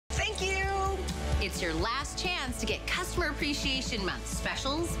It's your last chance to get Customer Appreciation Month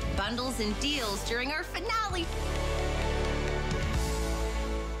specials, bundles, and deals during our finale.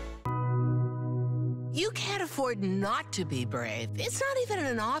 You can't afford not to be brave. It's not even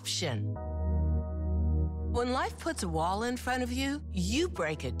an option. When life puts a wall in front of you, you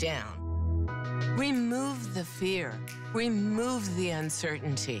break it down. Remove the fear. Remove the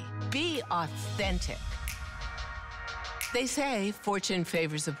uncertainty. Be authentic. They say fortune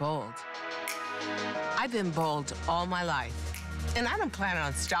favors the bold. I've been bold all my life, and I don't plan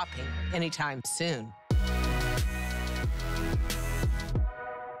on stopping anytime soon.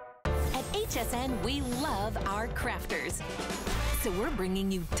 At HSN, we love our crafters. So we're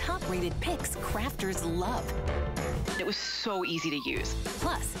bringing you top-rated picks crafters love. It was so easy to use.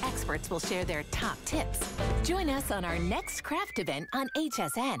 Plus, experts will share their top tips. Join us on our next craft event on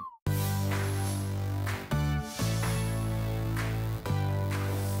HSN.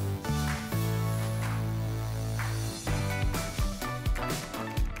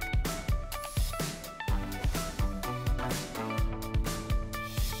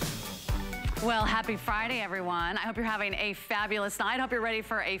 Well, happy Friday, everyone. I hope you're having a fabulous night. I hope you're ready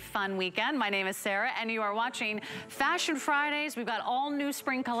for a fun weekend. My name is Sarah, and you are watching Fashion Fridays. We've got all new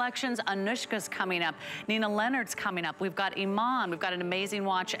spring collections. Anushka's coming up. Nina Leonard's coming up. We've got Iman. We've got an amazing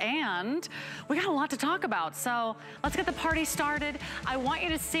watch, and we got a lot to talk about. So let's get the party started. I want you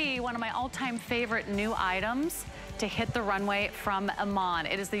to see one of my all-time favorite new items to hit the runway from Iman.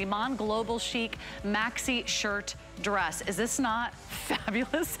 It is the Iman Global Chic Maxi Shirt Dress. Is this not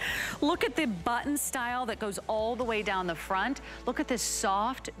fabulous? Look at the button style that goes all the way down the front. Look at this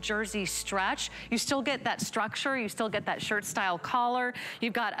soft jersey stretch. You still get that structure. You still get that shirt style collar.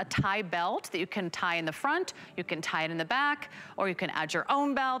 You've got a tie belt that you can tie in the front. You can tie it in the back, or you can add your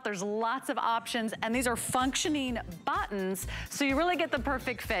own belt. There's lots of options, and these are functioning buttons, so you really get the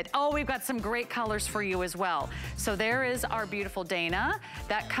perfect fit. Oh, we've got some great colors for you as well. So there is our beautiful Dana.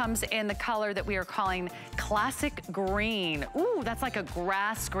 That comes in the color that we are calling Classic Green. Ooh, that's like a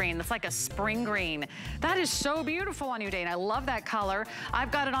grass green. That's like a spring green. That is so beautiful on you, Dana. I love that color.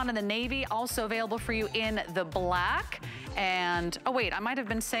 I've got it on in the navy, also available for you in the black. And, oh wait, I might have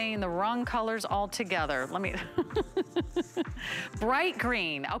been saying the wrong colors altogether. Let me, bright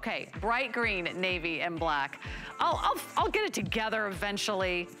green. Okay, bright green, navy, and black. I'll get it together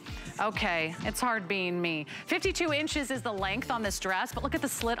eventually. Okay, it's hard being me. 52 inches is the length on this dress, but look at the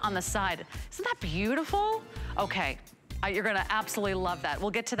slit on the side. Isn't that beautiful? Okay. You're gonna absolutely love that.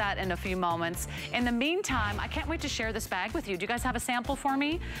 We'll get to that in a few moments. In the meantime, I can't wait to share this bag with you. Do you guys have a sample for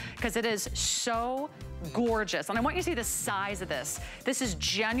me? Because it is so gorgeous. And I want you to see the size of this. This is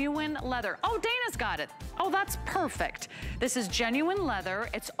genuine leather. Oh, Dana's got it. Oh, that's perfect. This is genuine leather.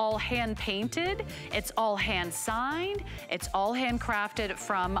 It's all hand painted. It's all hand signed. It's all handcrafted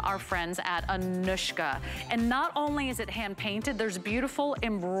from our friends at Anushka. And not only is it hand painted, there's beautiful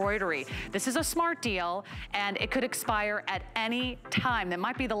embroidery. This is a smart deal, and it could expire at any time. That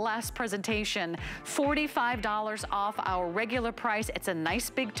might be the last presentation. $45 off our regular price. It's a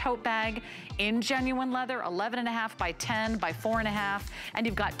nice big tote bag in genuine leather, 11.5 by 10 by 4.5, and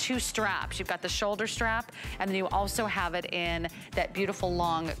you've got two straps. You've got the shoulder strap, and then you also have it in that beautiful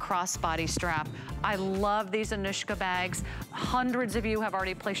long crossbody strap. I love these Anushka bags. Hundreds of you have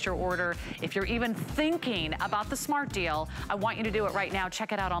already placed your order. If you're even thinking about the smart deal, I want you to do it right now.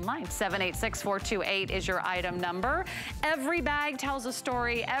 Check it out online. 786428 is your item number. Every bag tells a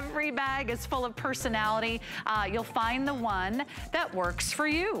story. Every bag is full of personality. You'll find the one that works for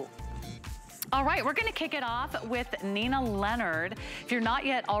you. All right, we're gonna kick it off with Nina Leonard. If you're not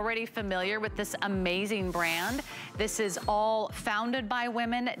yet already familiar with this amazing brand, this is all founded by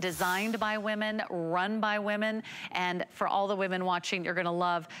women, designed by women, run by women, and for all the women watching, you're gonna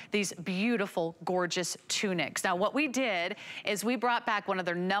love these beautiful, gorgeous tunics. Now, what we did is we brought back one of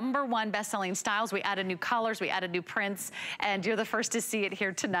their #1 best-selling styles. We added new colors, we added new prints, and you're the first to see it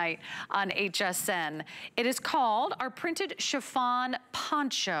here tonight on HSN. It is called our printed chiffon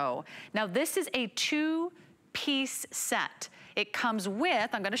poncho. Now, this is a 2-piece set. It comes with,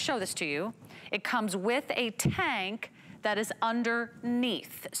 I'm gonna show this to you, it comes with a tank that is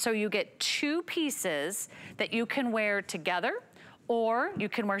underneath. So you get 2 pieces that you can wear together, or you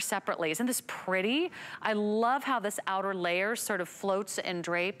can wear separately. Isn't this pretty? I love how this outer layer sort of floats and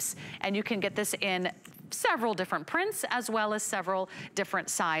drapes, and you can get this in several different prints as well as several different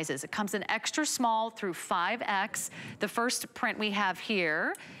sizes. It comes in extra small through 5X. The first print we have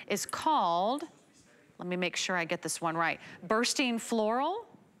here is called, let me make sure I get this one right, Bursting Floral?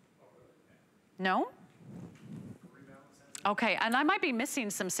 No? Okay, and I might be missing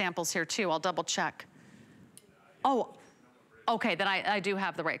some samples here too. I'll double check. Oh, Okay, then I do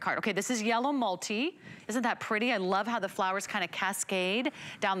have the right card. Okay, this is yellow multi. Isn't that pretty? I love how the flowers kind of cascade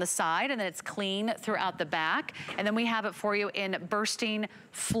down the side, and then it's clean throughout the back. And then we have it for you in bursting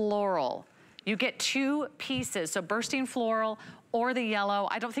floral. You get 2 pieces, so bursting floral or the yellow.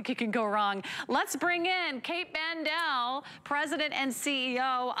 I don't think you can go wrong. Let's bring in Kate Bandel, President and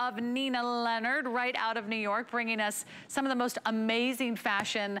CEO of Nina Leonard, right out of New York, bringing us some of the most amazing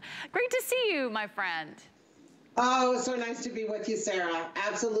fashion. Great to see you, my friend. Oh, so nice to be with you, Sarah.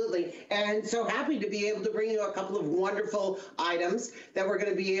 Absolutely. And so happy to be able to bring you a couple of wonderful items that we're going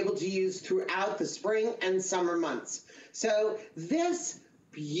to be able to use throughout the spring and summer months. So this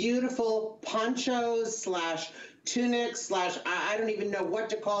beautiful ponchos slash tunic slash, I don't even know what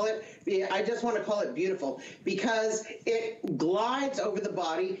to call it. I just want to call it beautiful because it glides over the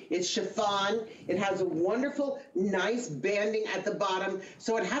body. It's chiffon. It has a wonderful, nice banding at the bottom.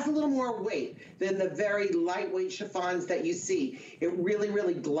 So it has a little more weight than the very lightweight chiffons that you see. It really,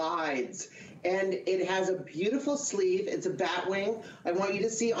 really glides. And it has a beautiful sleeve. It's a bat wing. I want you to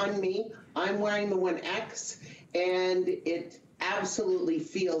see on me. I'm wearing the 1X, and it absolutely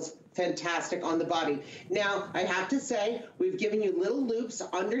feels fantastic on the body. Now, I have to say, we've given you little loops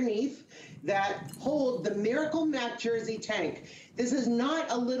underneath that hold the Miracle Matte Jersey tank. This is not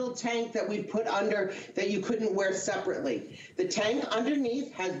a little tank that we've put under that you couldn't wear separately. The tank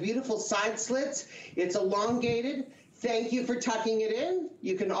underneath has beautiful side slits. It's elongated. Thank you for tucking it in.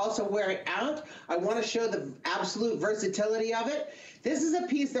 You can also wear it out. I want to show the absolute versatility of it. This is a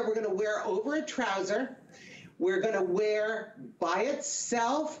piece that we're going to wear over a trouser. We're going to wear by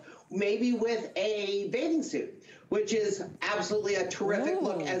itself, maybe with a bathing suit, which is absolutely a terrific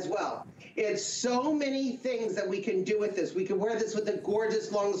look as well. It's so many things that we can do with this. We can wear this with a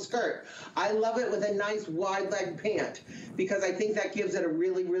gorgeous long skirt. I love it with a nice wide leg pant because I think that gives it a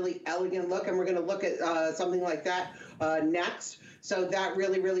really, really elegant look. And we're going to look at something like that next. So that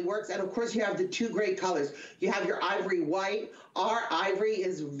really, really works. And of course, you have the 2 great colors. You have your ivory white. Our ivory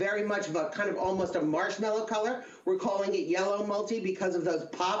is very much of a kind of almost a marshmallow color. We're calling it yellow multi because of those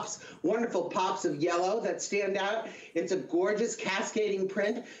pops, wonderful pops of yellow that stand out. It's a gorgeous cascading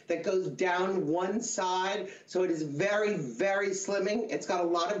print that goes down one side. So it is very, very slimming. It's got a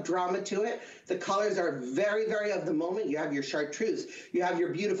lot of drama to it. The colors are very, very of the moment. You have your chartreuse. You have your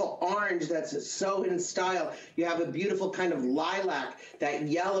beautiful orange that's so in style. You have a beautiful kind of lilac, that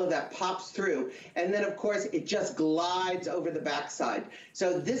yellow that pops through. And then, of course, it just glides over the backside.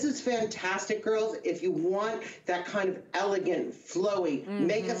 So this is fantastic, girls. If you want that kind of elegant, flowy,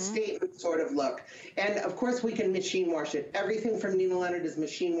 make a statement sort of look. And, of course, we can machine wash it. Everything from Nina Leonard is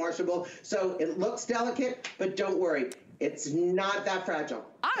machine washable. So it looks delicate, but don't worry. It's not that fragile.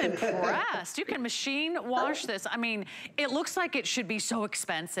 I'm impressed. You can machine wash this. I mean, it looks like it should be so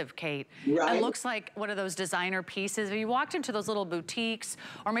expensive, Kate. Right. It looks like one of those designer pieces. If you walked into those little boutiques,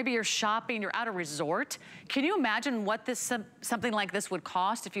 or maybe you're shopping, you're at a resort, can you imagine what this something like this would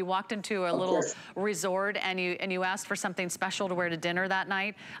cost if you walked into a little resort and you asked for something special to wear to dinner that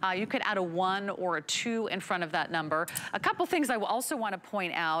night? You could add a 1 or a 2 in front of that number. A couple things I also want to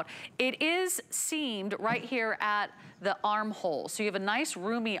point out. It is seamed right here at the armhole. So you have a nice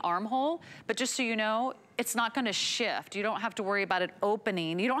roomy armhole, but just so you know, it's not gonna shift. You don't have to worry about it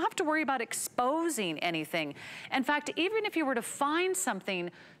opening. You don't have to worry about exposing anything. In fact, even if you were to find something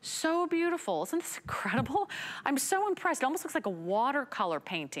so beautiful, isn't this incredible? I'm so impressed. It almost looks like a watercolor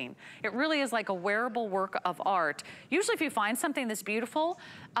painting. It really is like a wearable work of art. Usually if you find something this beautiful,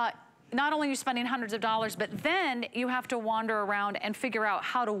 not only are you spending hundreds of dollars, but then you have to wander around and figure out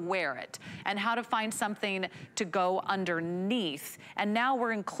how to wear it and how to find something to go underneath. And now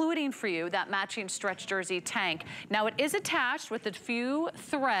we're including for you that matching stretch jersey tank. Now it is attached with a few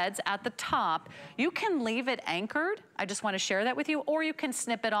threads at the top. You can leave it anchored. I just want to share that with you, or you can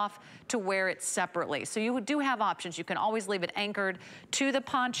snip it off to wear it separately. So you do have options. You can always leave it anchored to the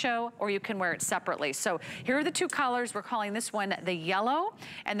poncho, or you can wear it separately. So here are the 2 colors. We're calling this one the yellow,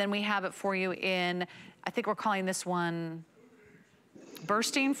 and then we have it for you in, I think we're calling this one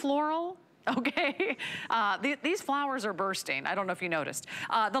bursting floral. Okay, these flowers are bursting. I don't know if you noticed.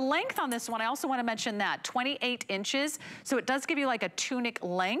 The length on this one, I also want to mention that, 28 inches. So it does give you like a tunic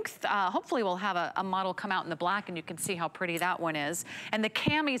length. Hopefully we'll have a model come out in the black and you can see how pretty that one is. And the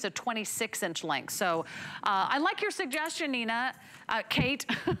cami is a 26-inch length. So I like your suggestion, Nina. Kate,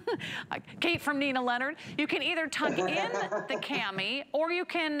 Kate from Nina Leonard. You can either tuck in the cami or you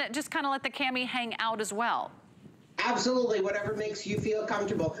can just kind of let the cami hang out as well. Absolutely, whatever makes you feel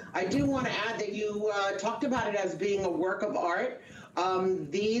comfortable. I do want to add that you talked about it as being a work of art.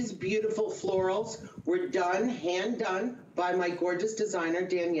 These beautiful florals were hand done by my gorgeous designer,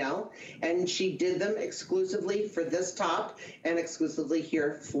 Danielle, and she did them exclusively for this top and exclusively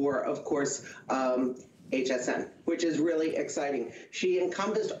here for, of course, HSN, which is really exciting. She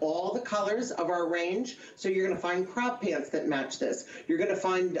encompassed all the colors of our range, so you're going to find crop pants that match this. You're going to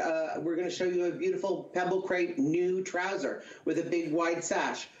find, we're going to show you a beautiful Pebble Crate new trouser with a big wide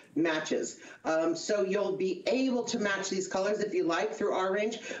sash. Matches. So you'll be able to match these colors if you like through our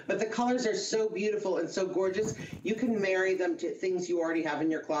range, but the colors are so beautiful and so gorgeous, you can marry them to things you already have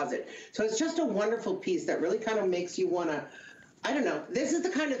in your closet. So it's just a wonderful piece that really kind of makes you want to, I don't know, this is the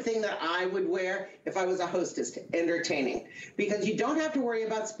kind of thing that I would wear if I was a hostess entertaining, because you don't have to worry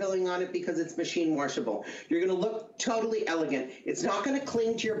about spilling on it because it's machine washable. You're going to look totally elegant. It's not going to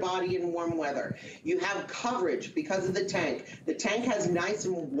cling to your body in warm weather. You have coverage because of the tank. The tank has nice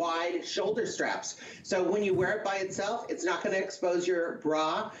and wide shoulder straps. So when you wear it by itself, it's not going to expose your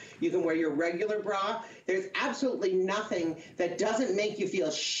bra. You can wear your regular bra. There's absolutely nothing that doesn't make you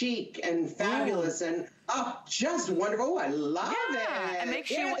feel chic and fabulous and just wonderful. Oh, I love it. It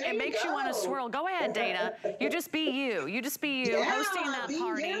makes you want to swirl. Go ahead, Dana. You just be you. You just be you, hosting that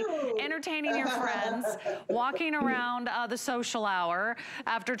party, entertaining your friends, walking around the social hour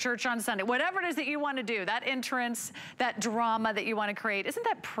after church on Sunday. Whatever it is that you want to do, that entrance, that drama that you want to create. Isn't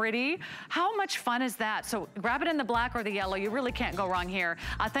that pretty? How much fun is that? So grab it in the black or the yellow. You really can't go wrong here.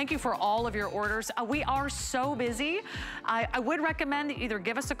 Thank you for all of your orders. We are so busy. I would recommend that you either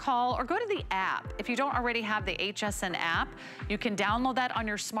give us a call or go to the app. If you don't already have the HSN app, you can download that on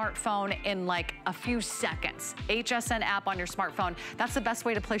your smartphone in like a few seconds. HSN app on your smartphone. That's the best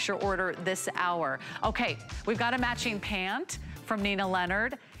way to place your order this hour. Okay, we've got a matching pant from Nina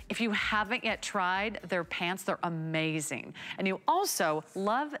Leonard. If you haven't yet tried their pants, they're amazing. And you also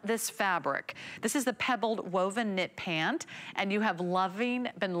love this fabric. This is the pebbled woven knit pant, and you have been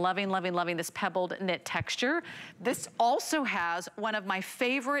loving this pebbled knit texture. This also has one of my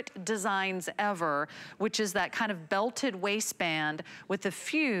favorite designs ever, which is that kind of belted waistband with a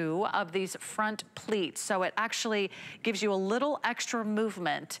few of these front pleats. So it actually gives you a little extra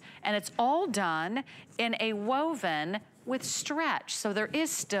movement, and it's all done in a woven with stretch. So there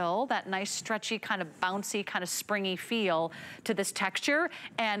is still that nice stretchy, kind of bouncy, kind of springy feel to this texture.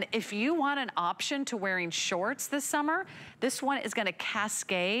 And if you want an option to wearing shorts this summer, this one is gonna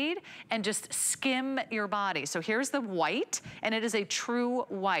cascade and just skim your body. So here's the white, and it is a true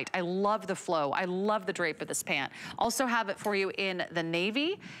white. I love the flow. I love the drape of this pant. Also have it for you in the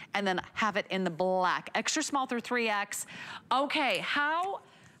navy, and then have it in the black. Extra small through 3X. Okay, how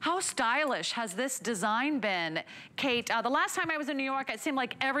stylish has this design been, Kate? The last time I was in New York, it seemed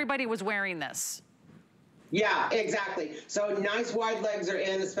like everybody was wearing this. Yeah, exactly. So nice wide legs are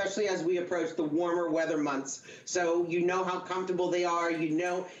in, especially as we approach the warmer weather months. So you know how comfortable they are. You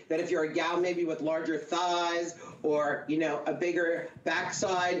know that if you're a gal maybe with larger thighs or, you know, a bigger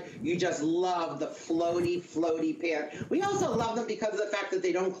backside, you just love the floaty pant. We also love them because of the fact that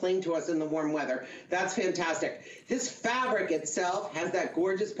they don't cling to us in the warm weather. That's fantastic. This fabric itself has that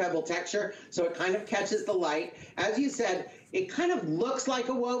gorgeous pebble texture, so it kind of catches the light. As you said, it kind of looks like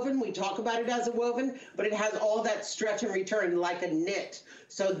a woven. We talk about it as a woven, but it has all that stretch and return like a knit.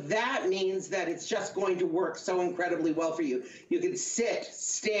 So that means that it's just going to work so incredibly well for you. You can sit,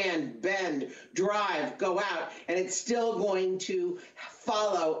 stand, bend, drive, go out, and it's still going to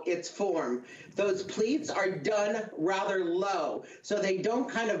follow its form. Those pleats are done rather low, so they don't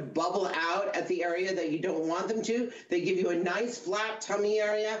kind of bubble out at the area that you don't want them to. They give you a nice flat tummy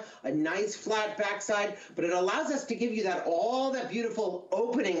area, a nice flat backside, but it allows us to give you that all that beautiful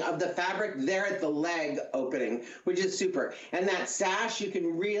opening of the fabric there at the leg opening, which is super. And that sash you can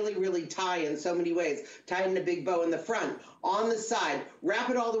really tie in so many ways. Tie it in a big bow in the front, on the side, wrap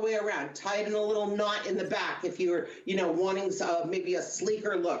it all the way around, tie it in a little knot in the back if you're, you know, wanting maybe a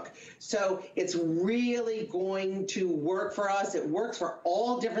sleeker look. So it's really going to work for us. It works for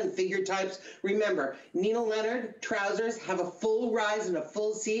all different figure types. Remember, Nina Leonard trousers have a full rise and a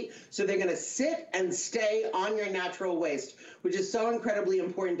full seat, so they're gonna sit and stay on your natural waist, which is so incredibly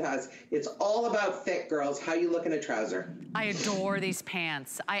important to us. It's all about fit, girls. How you look in a trouser. I adore these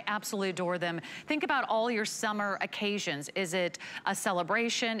pants. I absolutely adore them. Think about all your summer occasions. Is it a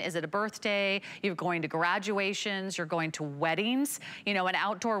celebration? Is it a birthday? You're going to graduations, you're going to weddings, you know, an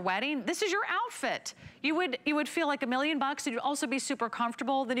outdoor wedding. This is your outfit. you would feel like $1 million. You'd also be super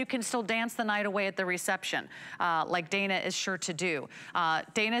comfortable. Then you can still dance the night away at the reception, like Dana is sure to do.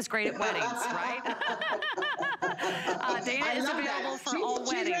 Dana is great at weddings, right? Dana is available for all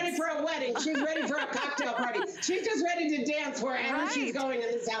weddings. She's ready for a wedding. She's ready for a cocktail party. She's just ready to dance wherever she's going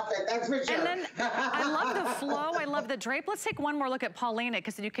in this outfit. That's for sure. And then I love the flow. I love the drape. Let's take one more look at Paulina,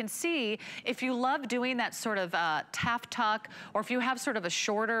 because you can see if you love doing that sort of taff tuck, or if you have sort of a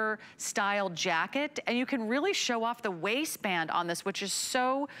shorter style jacket, and you can really show off the waistband on this, which is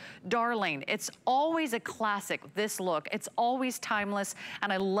so darling. It's always a classic, this look. It's always timeless.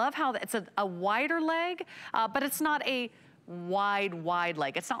 And I love how it's a wider leg, but it's not a wide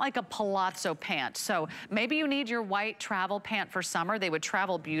leg. It's not like a palazzo pant. So maybe you need your white travel pant for summer. They would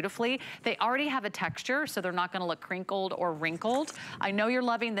travel beautifully. They already have a texture, so they're not gonna look crinkled or wrinkled. I know you're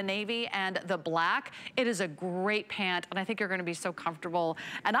loving the navy and the black. It is a great pant, and I think you're gonna be so comfortable.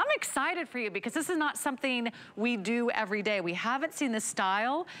 And I'm excited for you, because this is not something we do every day. We haven't seen this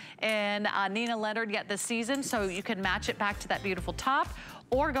style in Nina Leonard yet this season, so you can match it back to that beautiful top,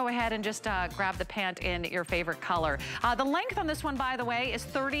 or go ahead and just grab the pant in your favorite color. The length on this one, by the way, is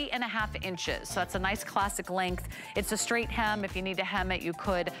 30.5 inches. So that's a nice classic length. It's a straight hem. If you need to hem it, you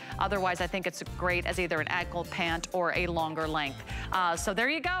could. Otherwise, I think it's great as either an ankle pant or a longer length. So there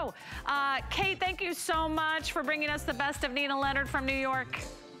you go. Kate, thank you so much for bringing us the best of Nina Leonard from New York.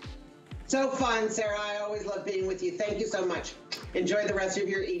 So fun, Sarah. I always love being with you. Thank you so much. Enjoy the rest of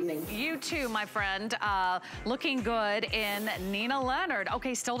your evening. You too, my friend. Looking good in Nina Leonard.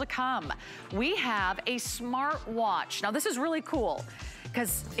 Okay, still to come. We have a smartwatch. Now, this is really cool,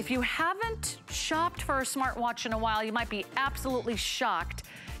 because if you haven't shopped for a smartwatch in a while, you might be absolutely shocked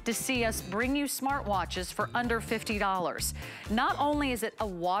to see us bring you smartwatches for under $50. Not only is it a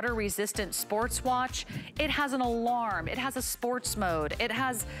water-resistant sports watch, it has an alarm, it has a sports mode, it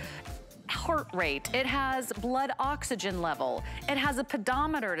has heart rate, it has blood oxygen level, it has a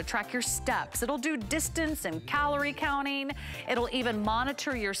pedometer to track your steps, it'll do distance and calorie counting, it'll even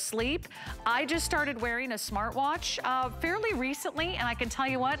monitor your sleep. I just started wearing a smartwatch fairly recently, and I can tell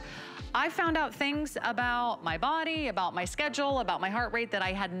you what, I found out things about my body, about my schedule, about my heart rate that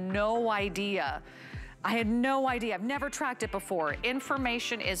I had no idea. I had no idea. I've never tracked it before.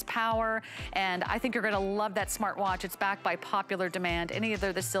 Information is power, and I think you're gonna love that smartwatch. It's backed by popular demand in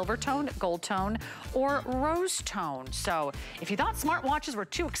either the silver tone, gold tone, or rose tone. So if you thought smartwatches were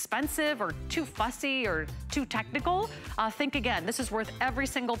too expensive or too fussy or too technical, think again. This is worth every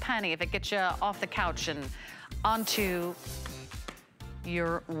single penny if it gets you off the couch and onto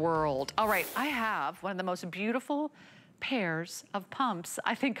your world. All right, I have one of the most beautiful pairs of pumps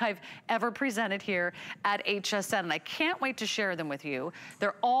I think I've ever presented here at HSN, and I can't wait to share them with you.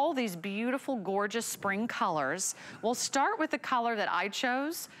 They're all these beautiful, gorgeous spring colors. We'll start with the color that I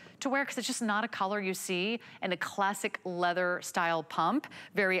chose to wear, because it's just not a color you see in a classic leather style pump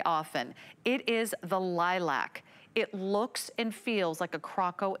very often. It is the lilac. It looks and feels like a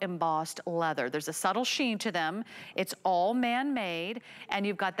Croco embossed leather. There's a subtle sheen to them. It's all man-made, and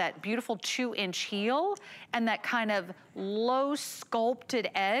you've got that beautiful 2-inch heel and that kind of low sculpted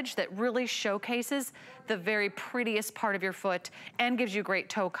edge that really showcases the very prettiest part of your foot and gives you great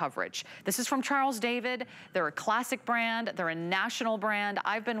toe coverage. This is from Charles David. They're a classic brand. They're a national brand.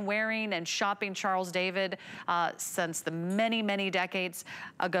 I've been wearing and shopping Charles David since the many, many decades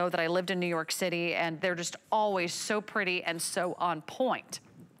ago that I lived in New York City, and they're just always so pretty and so on point.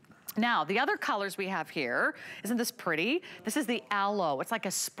 Now, the other colors we have here, isn't this pretty? This is the aloe. It's like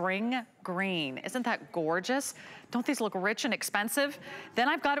a spring green. Isn't that gorgeous? Don't these look rich and expensive? Then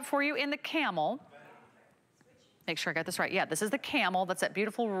I've got it for you in the camel. Make sure I got this right. Yeah, this is the camel. That's that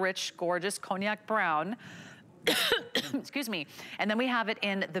beautiful, rich, gorgeous cognac brown. Excuse me. And then we have it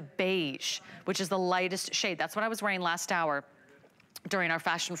in the beige, which is the lightest shade. That's what I was wearing last hour during our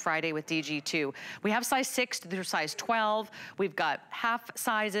Fashion Friday with DG2. We have size 6 through size 12. We've got half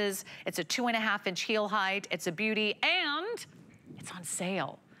sizes. It's a 2.5-inch heel height. It's a beauty, and it's on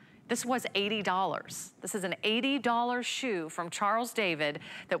sale. This was $80. This is an $80 shoe from Charles David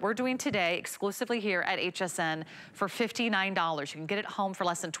that we're doing today exclusively here at HSN for $59. You can get it home for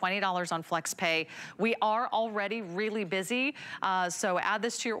less than $20 on FlexPay. We are already really busy, so add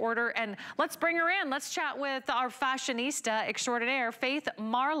this to your order, and let's bring her in. Let's chat with our fashionista extraordinaire. Faith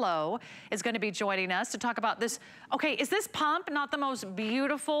Marlowe is going to be joining us to talk about this. Okay, is this pump not the most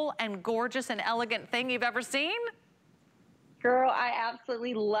beautiful and gorgeous and elegant thing you've ever seen? Girl, I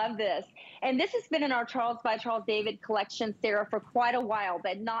absolutely love this. And this has been in our Charles by Charles David collection, Sarah, for quite a while,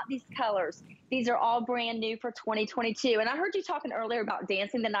 but not these colors. These are all brand new for 2022. And I heard you talking earlier about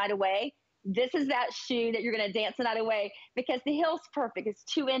dancing the night away. this is that shoe that you're going to dance the night away, because the heel's perfect. It's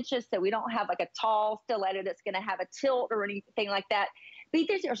 2 inches, so we don't have like a tall stiletto that's going to have a tilt or anything like that. But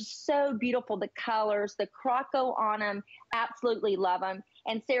these are so beautiful. The colors, the croco on them, absolutely love them.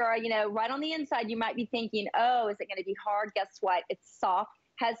 And Sarah, you know, right on the inside, you might be thinking, oh, is it going to be hard? Guess what? It's soft,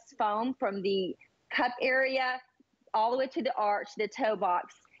 has foam from the cup area all the way to the arch, the toe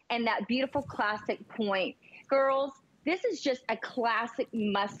box, and that beautiful classic point. Girls, this is just a classic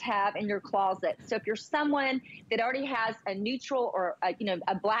must-have in your closet. So if you're someone that already has a neutral or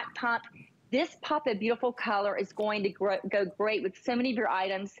a black pump, this pop of beautiful color is going to go great with so many of your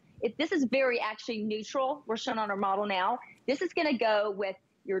items. If this is very actually neutral, we're showing on our model now, this is going to go with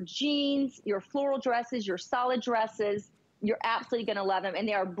your jeans, your floral dresses, your solid dresses. You're absolutely going to love them, and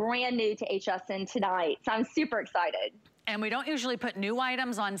they are brand new to HSN tonight. So I'm super excited. And we don't usually put new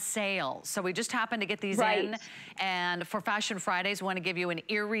items on sale. So we just happen to get these in. And for Fashion Fridays, we want to give you an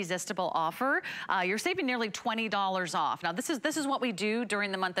irresistible offer. You're saving nearly $20 off. Now, this is what we do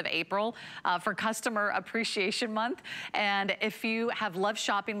during the month of April for Customer Appreciation Month. And if you have loved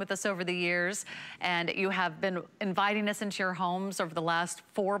shopping with us over the years and you have been inviting us into your homes over the last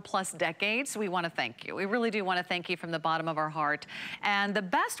 4+ decades, we want to thank you. We really do want to thank you from the bottom of our heart. And the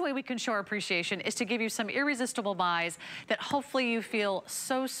best way we can show our appreciation is to give you some irresistible buys that hopefully you feel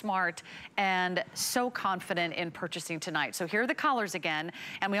so smart and so confident in purchasing tonight. So here are the colors again,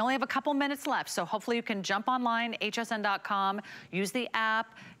 and we only have a couple minutes left, so hopefully you can jump online, hsn.com, use the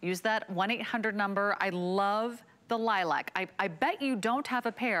app, use that 1-800 number. I love the lilac. I bet you don't have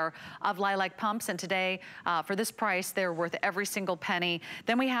a pair of lilac pumps, and today, for this price, they're worth every single penny.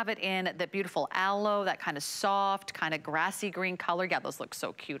 Then we have it in that beautiful aloe, that kind of soft, kind of grassy green color. Yeah, those look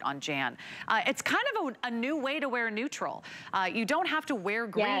so cute on Jan. It's kind of a new way to wear neutral. You don't have to wear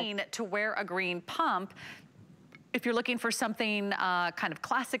green to wear a green pump. If you're looking for something kind of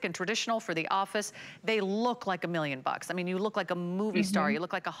classic and traditional for the office, they look like $1 million. I mean, you look like a movie star. You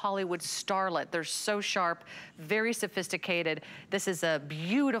look like a Hollywood starlet. They're so sharp, very sophisticated. This is a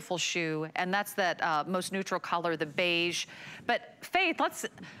beautiful shoe, and that's that most neutral color, the beige. But Faith,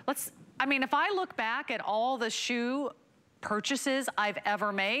 I mean, if I look back at all the shoe purchases I've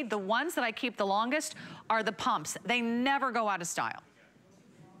ever made, the ones that I keep the longest are the pumps. They never go out of style.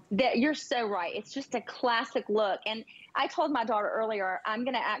 You're so right. It's just a classic look. And I told my daughter earlier, I'm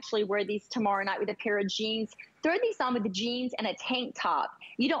going to actually wear these tomorrow night with a pair of jeans. Throw these on with the jeans and a tank top.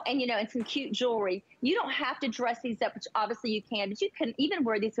 You don't, and some cute jewelry. You don't have to dress these up, which obviously you can, but you can even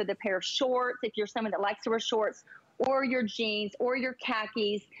wear these with a pair of shorts if you're someone that likes to wear shorts, or your jeans, or your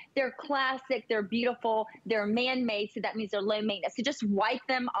khakis. They're classic. They're beautiful. They're man-made, so that means they're low maintenance. So just wipe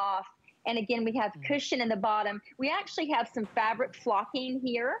them off. And again, we have cushion in the bottom. We actually have some fabric flocking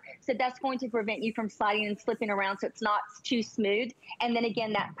here, so that's going to prevent you from sliding and slipping around so it's not too smooth. And then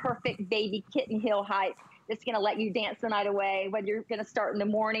again, that perfect baby kitten heel height that's going to let you dance the night away, whether you're going to start in the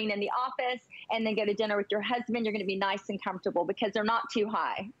morning in the office and then go to dinner with your husband. You're going to be nice and comfortable because they're not too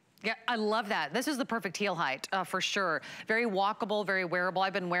high. Yeah, I love that. This is the perfect heel height for sure. Very walkable, very wearable.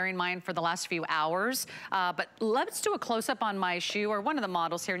 I've been wearing mine for the last few hours. But let's do a close-up on my shoe, or one of the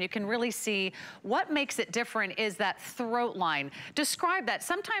models here, and you can really see what makes it different is that throat line. Describe that.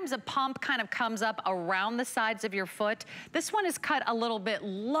 Sometimes a pump kind of comes up around the sides of your foot. This one is cut a little bit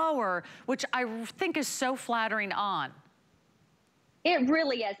lower, which I think is so flattering on. It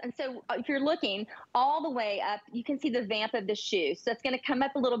really is. And so if you're looking all the way up, you can see the vamp of the shoe. So it's going to come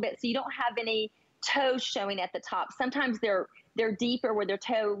up a little bit so you don't have any toes showing at the top. Sometimes they're deeper where their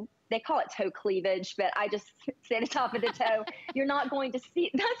toe, they call it toe cleavage, but I just say the top of the toe. You're not going to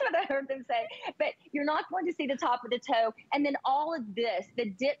see, that's what I heard them say, but you're not going to see the top of the toe. And then all of this, the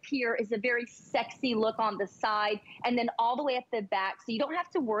dip here is a very sexy look on the side, and then all the way up the back. So you don't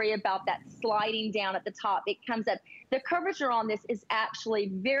have to worry about that sliding down at the top. It comes up. The curvature on this is actually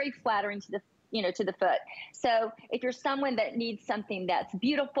very flattering to the, to the foot. So if you're someone that needs something that's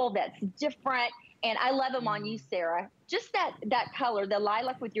beautiful, that's different, and I love them on you, Sarah, just that color, the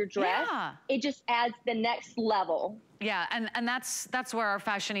lilac with your dress, it just adds the next level. Yeah, and that's where our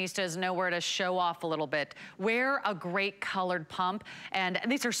fashionistas know where to show off a little bit. Wear a great colored pump, and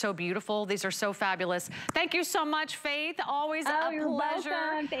these are so beautiful. These are so fabulous. Thank you so much, Faith. Always a pleasure.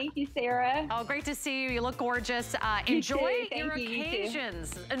 Welcome. Thank you, Sarah. Oh, great to see you. You look gorgeous. Enjoy your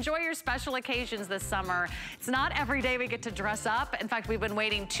occasions. Enjoy your special occasions this summer. It's not every day we get to dress up. In fact, we've been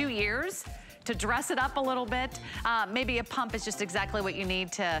waiting 2 years to dress it up a little bit. Maybe a pump is just exactly what you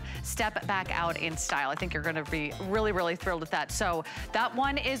need to step back out in style. I think you're gonna be really, really thrilled with that. So that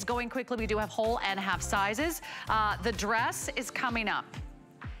one is going quickly. We do have whole and half sizes. The dress is coming up.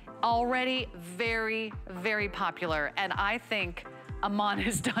 Already very, very popular. And I think Iman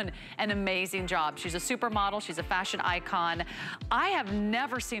has done an amazing job. She's a supermodel, she's a fashion icon. I have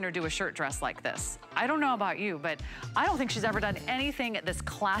never seen her do a shirt dress like this. I don't know about you, but I don't think she's ever done anything this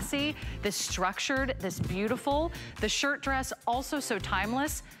classy, this structured, this beautiful. The shirt dress also so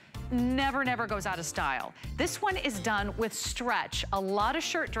timeless. Never goes out of style. This one is done with stretch. A lot of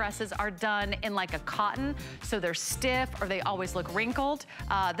shirt dresses are done in like a cotton, so they're stiff or they always look wrinkled.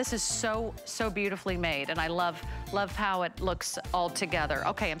 This is so beautifully made, and I love how it looks all together.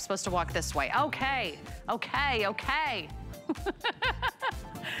 Okay, I'm supposed to walk this way. Okay.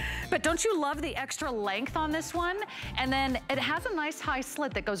 But don't you love the extra length on this one? And then it has a nice high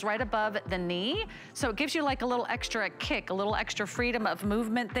slit that goes right above the knee. So it gives you like a little extra kick, a little extra freedom of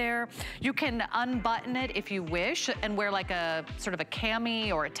movement there. You can unbutton it if you wish and wear like a sort of a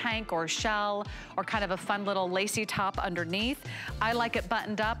cami or a tank or a shell or kind of a fun little lacy top underneath. I like it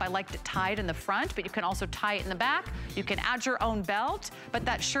buttoned up. I liked it tied in the front, but you can also tie it in the back. You can add your own belt, but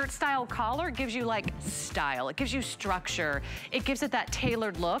that shirt style collar gives you like style. It gives you structure. It gives it that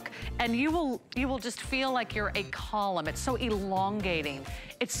tailored look. And you will just feel like you're a column. It's so elongating.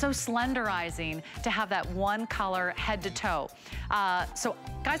 It's so slenderizing to have that one color head to toe. So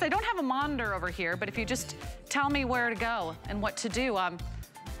guys, I don't have a monitor over here, but if you just tell me where to go and what to do,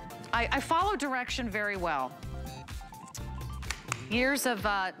 I follow direction very well. Years of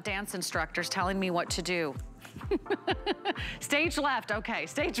dance instructors telling me what to do. Stage left, okay.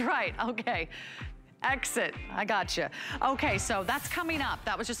 Stage right, okay. Exit, I gotcha. Okay, so that's coming up.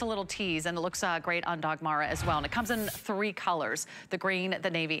 That was just a little tease, and it looks great on Dagmara as well. And it comes in 3 colors, the green, the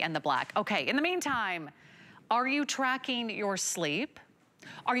navy, and the black. Okay, in the meantime, are you tracking your sleep?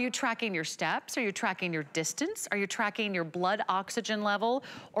 Are you tracking your steps? Are you tracking your distance? Are you tracking your blood oxygen level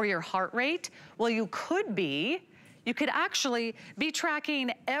or your heart rate? Well, you could be. You could actually be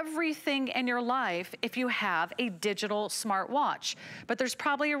tracking everything in your life if you have a digital smartwatch. But there's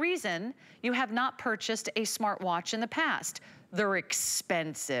probably a reason you have not purchased a smartwatch in the past. They're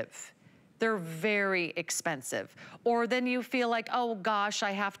expensive. They're very expensive. Or then you feel like, oh gosh,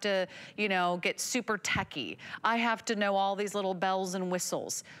 I have to, you know, get super techie. I have to know all these little bells and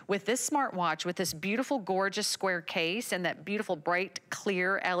whistles. With this smartwatch, with this beautiful, gorgeous square case and that beautiful, bright,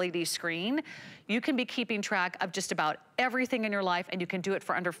 clear LED screen, you can be keeping track of just about everything in your life, and you can do it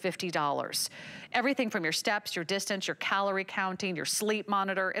for under $50. Everything from your steps, your distance, your calorie counting, your sleep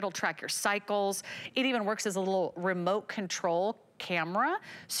monitor. It'll track your cycles. It even works as a little remote control camera,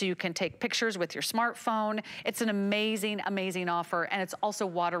 so you can take pictures with your smartphone. It's an amazing, amazing offer, and it's also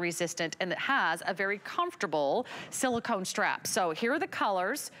water resistant, and it has a very comfortable silicone strap. So here are the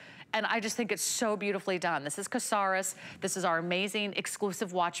colors, and I just think it's so beautifully done. This is Casares. This is our amazing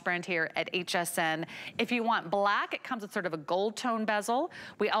exclusive watch brand here at HSN. If you want black, it comes with sort of a gold tone bezel.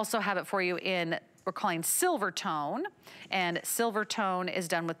 We also have it for you in, we're calling silver tone, and silver tone is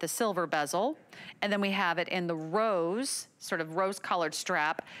done with the silver bezel. And then we have it in the rose, sort of rose colored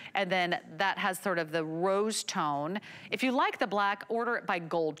strap, and then that has sort of the rose tone. If you like the black, order it by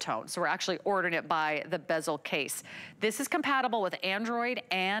gold tone. So we're actually ordering it by the bezel case. This is compatible with Android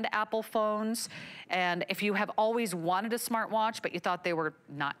and Apple phones. And if you have always wanted a smartwatch, but you thought they were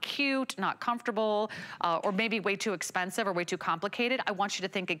not cute, not comfortable, or maybe way too expensive or way too complicated, I want you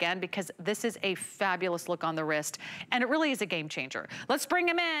to think again, because this is a fabulous look on the wrist, and it really is a game changer. Let's bring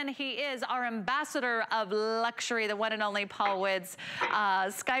him in. He is our ambassador of luxury, the one and only Paul Woods,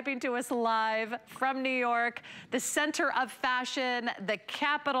 Skyping to us live from New York, the center of fashion, the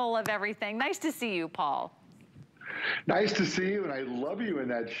capital of everything. Nice to see you, Paul. Nice to see you, and I love you in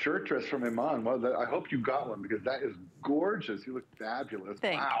that shirt dress from Iman. Well, I hope you got one, because that is gorgeous. You look fabulous.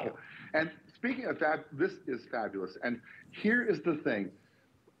 Thank you. And speaking of that, this is fabulous. And here is the thing.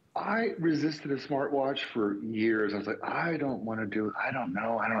 I resisted a smartwatch for years. I was like, I don't want to do it. I don't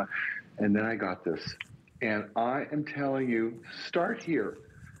know. And then I got this. And I am telling you, start here.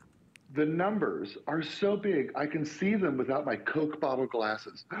 The numbers are so big, I can see them without my Coke bottle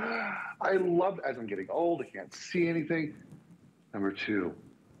glasses. I love, as I'm getting old, I can't see anything. Number 2,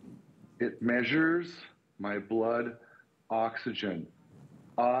 it measures my blood oxygen.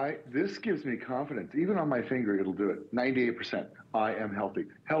 This gives me confidence. Even on my finger, it'll do it. 98%. I am healthy.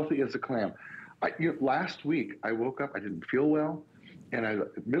 Healthy as a clam. Last week, I woke up, I didn't feel well, and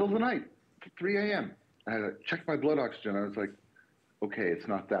middle of the night, 3 a.m., I had to check my blood oxygen. I was like, okay, it's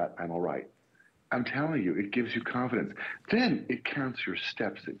not that. I'm all right. I'm telling you, it gives you confidence. Then it counts your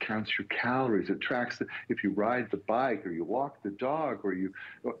steps. It counts your calories. It tracks if you ride the bike or you walk the dog or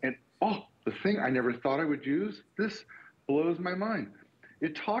the thing I never thought I would use, this blows my mind.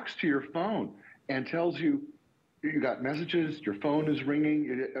 It talks to your phone and tells you You got messages, your phone is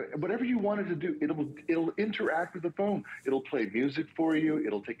ringing, whatever you wanted to do, it'll interact with the phone. It'll play music for you.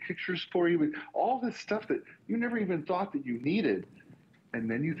 It'll take pictures for you. All this stuff that you never even thought that you needed. And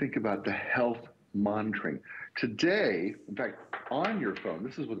then you think about the health monitoring. Today, in fact, on your phone,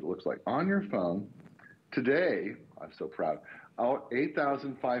 this is what it looks like. On your phone, today, I'm so proud,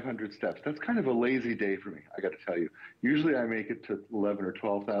 8,500 steps. That's kind of a lazy day for me, I got to tell you. Usually I make it to 11 or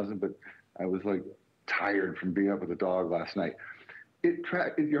 12,000, but I was like tired from being up with the dog last night. It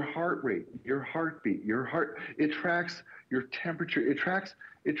tracks your heart rate, your heartbeat, it tracks your temperature, it tracks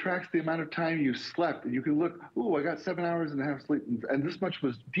the amount of time you slept. And you can look, oh, I got 7 hours and a half sleep, and this much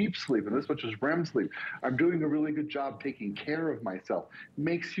was deep sleep, and this much was REM sleep. I'm doing a really good job taking care of myself.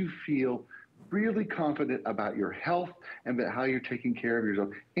 Makes you feel really confident about your health and about how you're taking care of yourself.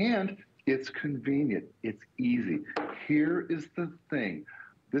 And it's convenient, it's easy. Here is the thing.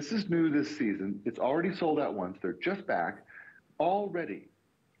 This is new this season. It's already sold out once. They're just back. Already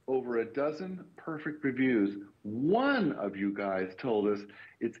over a dozen perfect reviews. One of you guys told us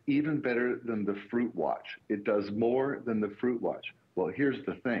it's even better than the Fruit Watch. It does more than the Fruit Watch. Well, here's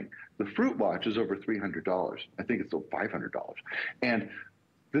the thing. The Fruit Watch is over $300. I think it's over $500. And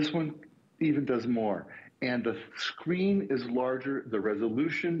this one even does more. And the screen is larger. The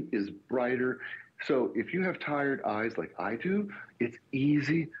resolution is brighter. So if you have tired eyes like I do, it's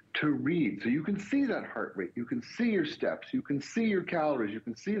easy to read. So you can see that heart rate, you can see your steps, you can see your calories, you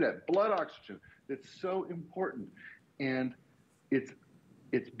can see that blood oxygen that's so important. And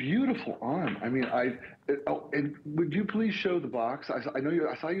it's beautiful on. I mean, and would you please show the box? I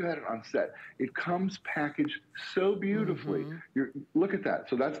saw you had it on set. It comes packaged so beautifully. Look at that.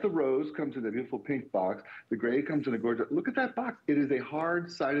 So that's the rose, comes in a beautiful pink box. The gray comes in a gorgeous, look at that box. It is a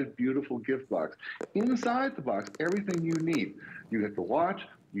hard-sided, beautiful gift box. Inside the box, everything you need. You get the watch,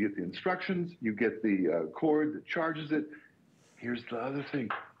 you get the instructions, you get the cord that charges it. Here's the other thing.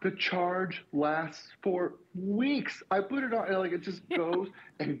 The charge lasts for weeks. I put it on, and like it just goes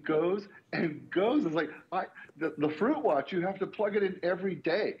and goes and goes. It's like the Fruit Watch, you have to plug it in every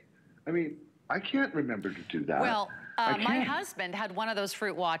day. I mean, I can't remember to do that. Well, my husband had one of those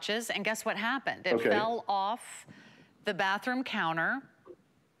Fruit Watches, and guess what happened? It fell off the bathroom counter.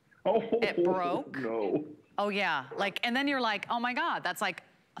 Oh, it broke. No. Oh, yeah. And then you're like, oh my God, that's like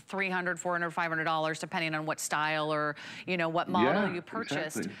 $300, $400, $500, depending on what style or, what model you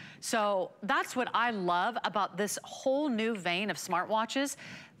purchased. Exactly. So that's what I love about this whole new vein of smartwatches.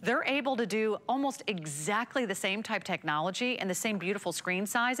 They're able to do almost exactly the same type technology and the same beautiful screen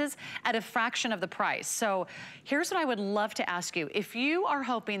sizes at a fraction of the price. So here's what I would love to ask you. If you are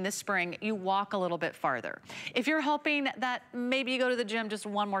hoping this spring you walk a little bit farther, if you're hoping that maybe you go to the gym just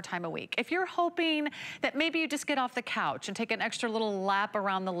one more time a week, if you're hoping that maybe you just get off the couch and take an extra little lap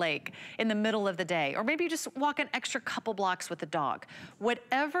around the lake in the middle of the day, or maybe you just walk an extra couple blocks with the dog,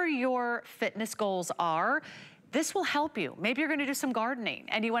 whatever your fitness goals are, this will help you. Maybe you're gonna do some gardening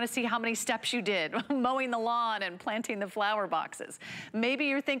and you wanna see how many steps you did mowing the lawn and planting the flower boxes. Maybe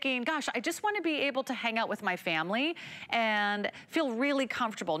you're thinking, gosh, I just wanna be able to hang out with my family and feel really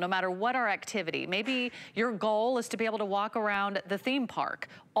comfortable no matter what our activity. Maybe your goal is to be able to walk around the theme park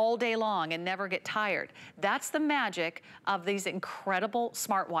all day long and never get tired. That's the magic of these incredible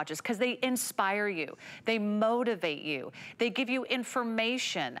smartwatches, because they inspire you, they motivate you, they give you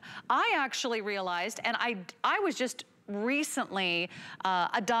information. I actually realized, and I was just recently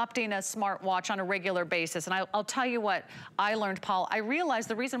adopting a smartwatch on a regular basis, and I'll tell you what I learned, Paul. I realized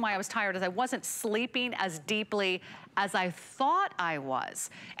the reason why I was tired is I wasn't sleeping as deeply as I thought I was.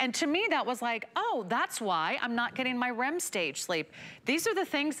 And to me, that was like, oh, that's why I'm not getting my REM stage sleep. These are the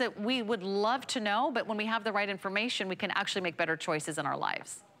things that we would love to know, but when we have the right information, we can actually make better choices in our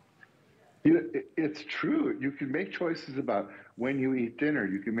lives. It's true. You can make choices about when you eat dinner.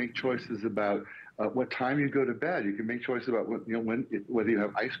 You can make choices about what time you go to bed. You can make choices about whether you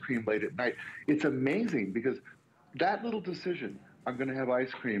have ice cream late at night. It's amazing because that little decision, I'm going to have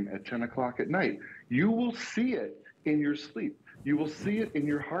ice cream at 10 o'clock at night, you will see it in your sleep. You will see it in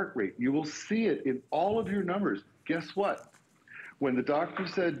your heart rate. You will see it in all of your numbers. Guess what? When the doctor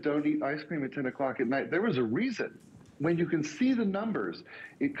said don't eat ice cream at 10 o'clock at night, there was a reason. When you can see the numbers,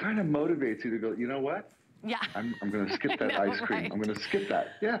 it kind of motivates you to go, you know what? Yeah. I'm going to skip that ice cream. Right. I'm going to skip that.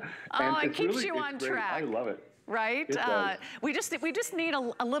 Yeah. Oh, and it keeps you on track. I love it. Right? We just need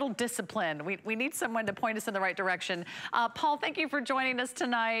a little discipline. We need someone to point us in the right direction. Paul, thank you for joining us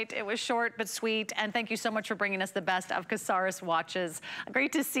tonight. It was short but sweet, and thank you so much for bringing us the best of Casares watches.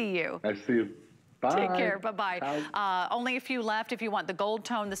 Great to see you. Nice to see you. Bye. Take care. Bye-bye. Only a few left. If you want the gold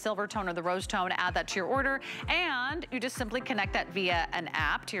tone, the silver tone, or the rose tone, add that to your order. And you just simply connect that via an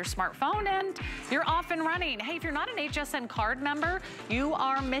app to your smartphone and you're off and running. Hey, if you're not an HSN card member, you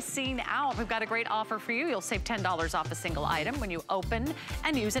are missing out. We've got a great offer for you. You'll save $10 off a single item when you open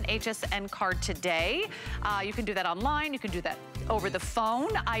and use an HSN card today. You can do that online. You can do that over the phone.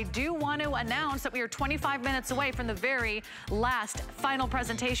 I do want to announce that we are 25 minutes away from the very last final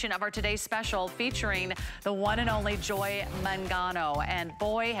presentation of our today's special featuring the one and only Joy Mangano. And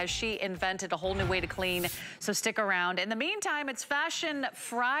boy, has she invented a whole new way to clean. So stick around. In the meantime, it's Fashion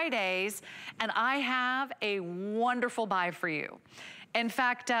Fridays, and I have a wonderful buy for you. In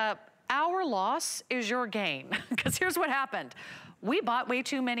fact, our loss is your gain, because here's what happened. We bought way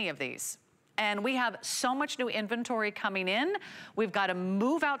too many of these. And we have so much new inventory coming in. We've got to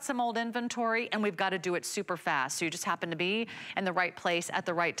move out some old inventory, and we've got to do it super fast. So you just happen to be in the right place at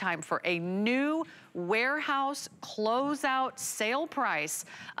the right time for a new warehouse closeout sale price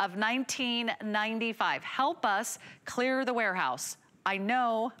of $19.95. Help us clear the warehouse. I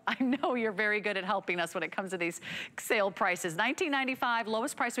know you're very good at helping us when it comes to these sale prices. $19.95,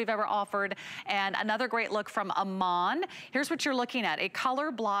 lowest price we've ever offered. And another great look from Iman. Here's what you're looking at. A color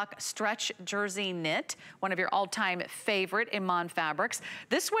block stretch jersey knit, one of your all-time favorite Iman fabrics.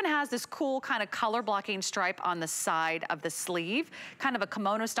 This one has this cool kind of color blocking stripe on the side of the sleeve, kind of a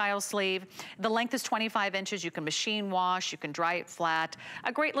kimono style sleeve. The length is 25 inches. You can machine wash, you can dry it flat.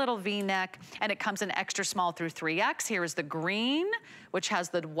 A great little V-neck, and it comes in extra small through 3X. Here is the green, which has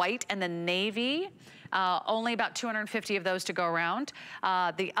the white and the navy. Only about 250 of those to go around.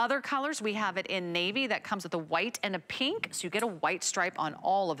 The other colors, we have it in navy that comes with a white and a pink, so you get a white stripe on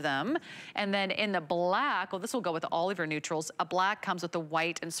all of them. And then in the black, well, this will go with all of your neutrals. A black comes with the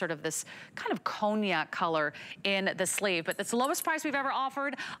white and sort of this kind of cognac color in the sleeve. But it's the lowest price we've ever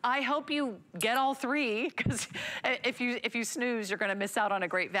offered. I hope you get all three, because if you snooze, you're gonna miss out on a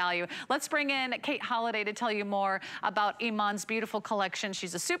great value. Let's bring in Kate Holliday to tell you more about Iman's beautiful collection.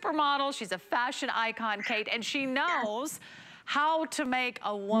 She's a supermodel, she's a fashion icon, Kate, and she knows how to make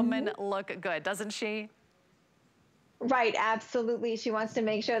a woman look good, doesn't she? Right, absolutely. She wants to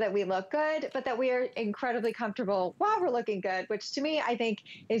make sure that we look good, but that we are incredibly comfortable while we're looking good, which to me, I think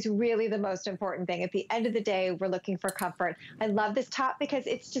is really the most important thing. At the end of the day, we're looking for comfort. I love this top because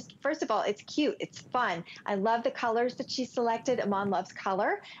it's just, first of all, it's cute, it's fun. I love the colors that she selected. Iman loves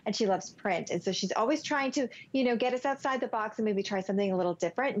color and she loves print. And so she's always trying to, you know, get us outside the box and maybe try something a little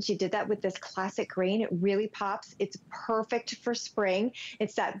different. And she did that with this classic green. It really pops. It's perfect for spring.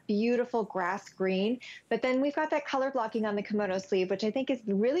 It's that beautiful grass green. But then we've got that color blocking on the kimono sleeve, which I think is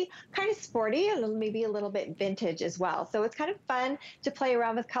really kind of sporty and maybe a little bit vintage as well. So it's kind of fun to play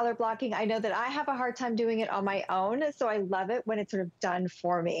around with color blocking. I know that I have a hard time doing it on my own, so I love it when it's sort of done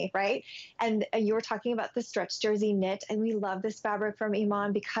for me, right? And you were talking about the stretch jersey knit, and we love this fabric from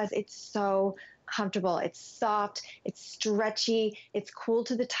Iman because it's so comfortable. It's soft, it's stretchy, it's cool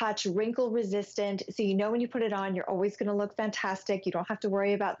to the touch, wrinkle resistant. So you know when you put it on, you're always going to look fantastic. You don't have to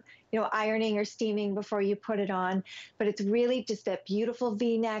worry about, you know, ironing or steaming before you put it on. But it's really just that beautiful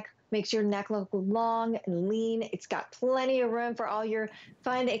V-neck, makes your neck look long and lean. It's got plenty of room for all your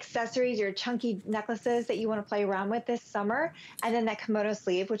fun accessories, your chunky necklaces that you want to play around with this summer. And then that kimono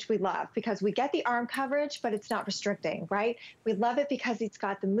sleeve, which we love because we get the arm coverage, but it's not restricting, right? We love it because it's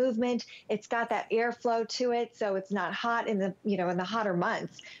got the movement. It's got that airflow to it. So it's not hot in the, you know, in the hotter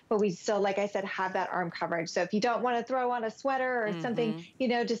months, but we still, like I said, have that arm coverage. So if you don't want to throw on a sweater or something, you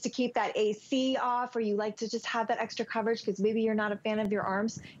know, just to keep that AC off, or you like to just have that extra coverage because maybe you're not a fan of your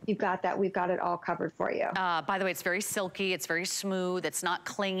arms, you've got that. We've got it all covered for you. By the way, it's very silky. It's very smooth. It's not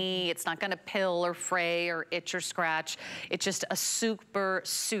clingy. It's not going to pill or fray or itch or scratch. It's just a super,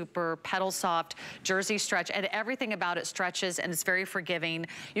 super pedal soft jersey stretch, and everything about it stretches, and it's very forgiving.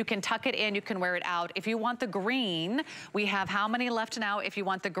 You can tuck it in. You can wear it out. If you want the green, we have how many left now? If you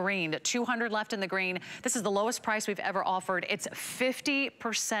want the green, 200 left in the green. This is the lowest price we've ever offered. It's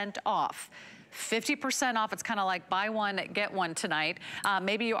 50% off. 50% off. It's kind of like buy one, get one tonight.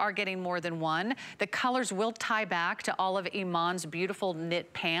 Maybe you are getting more than one. The colors will tie back to all of Iman's beautiful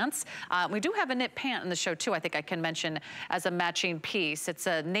knit pants. We do have a knit pant in the show too, I think I can mention as a matching piece. It's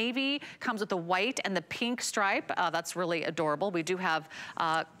a navy, comes with the white and the pink stripe. That's really adorable. We do have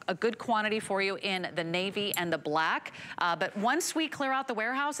a good quantity for you in the navy and the black. But once we clear out the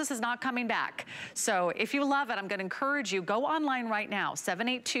warehouse, this is not coming back. So if you love it, I'm going to encourage you, go online right now.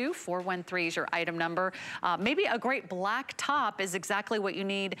 782-413 is your your item number. Maybe a great black top is exactly what you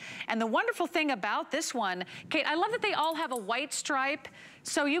need. And the wonderful thing about this one, Kate, I love that they all have a white stripe.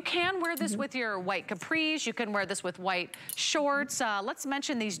 So you can wear this with your white capris. You can wear this with white shorts. Let's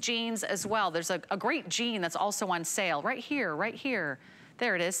mention these jeans as well. There's a great jean that's also on sale right here, right here.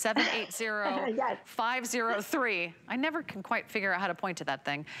 There it is, 780-503. I never can quite figure out how to point to that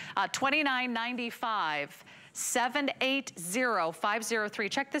thing. $29.95, 780-503.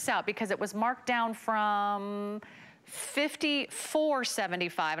 Check this out because it was marked down from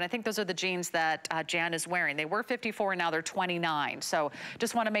 $54.75, and I think those are the jeans that Jan is wearing. They were $54 and now they're $29. So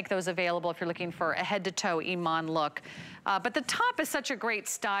just want to make those available if you're looking for a head-to-toe Iman look. But the top is such a great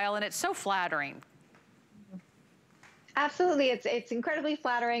style and it's so flattering. Absolutely. It's incredibly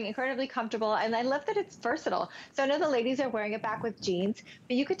flattering, incredibly comfortable, and I love that it's versatile. So I know the ladies are wearing it back with jeans,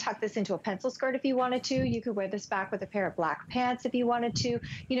 but you could tuck this into a pencil skirt if you wanted to. You could wear this back with a pair of black pants if you wanted to,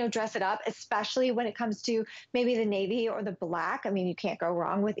 you know, dress it up, especially when it comes to maybe the navy or the black. I mean, you can't go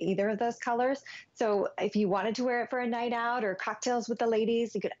wrong with either of those colors. So if you wanted to wear it for a night out or cocktails with the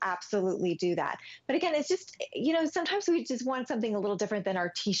ladies, you could absolutely do that. But again, it's just, you know, sometimes we just want something a little different than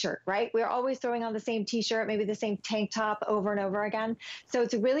our t-shirt, right? We're always throwing on the same t-shirt, maybe the same tank top over and over again. So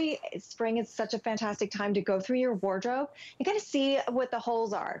it's really, spring is such a fantastic time to go through your wardrobe and kind of see what the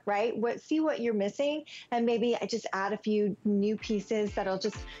holes are, right? See what you're missing, and maybe just add a few new pieces that'll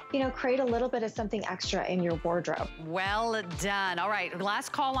just, you know, create a little bit of something extra in your wardrobe. Well done. All right,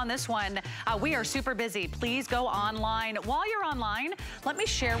 last call on this one. We are super busy. Please go online. While you're online, let me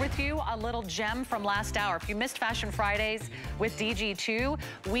share with you a little gem from last hour. If you missed Fashion Fridays with DG2,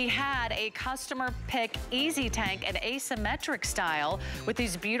 we had a customer pick Easy Tank and asymmetric style with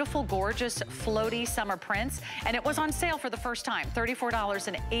these beautiful, gorgeous, floaty summer prints. And it was on sale for the first time,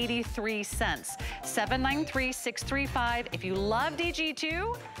 $34.83. $793-635. If you love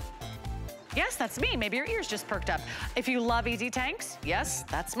DG2, yes, that's me. Maybe your ears just perked up. If you love Easy Tanks, yes,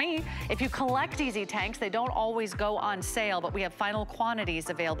 that's me. If you collect Easy Tanks, they don't always go on sale, but we have final quantities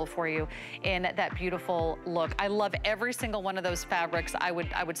available for you in that beautiful look. I love every single one of those fabrics. I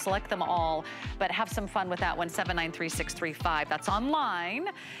would select them all, but have some fun with that one, 793-635. That's online,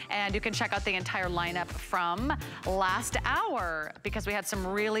 and you can check out the entire lineup from last hour because we had some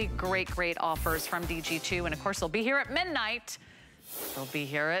really great offers from DG2, and of course, they'll be here at midnight. They'll be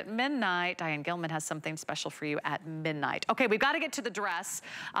here at midnight. Diane Gilman has something special for you at midnight. Okay, we've got to get to the dress.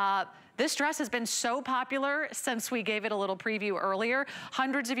 This dress has been so popular since we gave it a little preview earlier.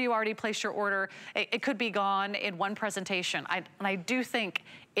 Hundreds of you already placed your order. It could be gone in one presentation. And I do think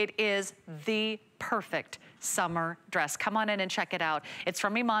it is the perfect summer dress. Come on in and check it out. It's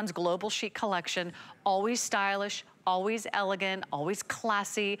from Iman's Global Chic collection. Always stylish, always elegant, always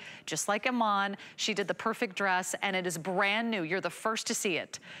classy, just like Iman. She did the perfect dress, and it is brand new. You're the first to see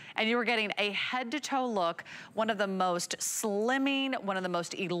it. And you are getting a head-to-toe look, one of the most slimming, one of the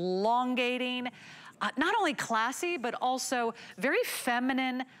most elongating, not only classy, but also very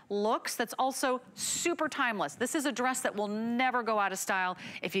feminine looks that's also super timeless. This is a dress that will never go out of style.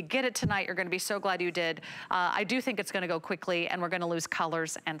 If you get it tonight, you're gonna be so glad you did. I do think it's gonna go quickly, and we're gonna lose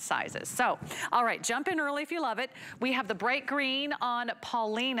colors and sizes. So, all right, jump in early if you love it. We have the bright green on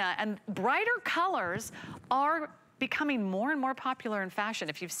Paulina, and brighter colors are becoming more and more popular in fashion.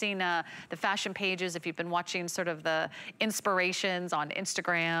 If you've seen the fashion pages, if you've been watching sort of the inspirations on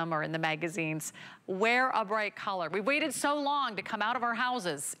Instagram or in the magazines, wear a bright color. We waited so long to come out of our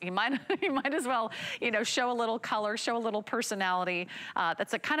houses. You might as well, you know, show a little color, show a little personality.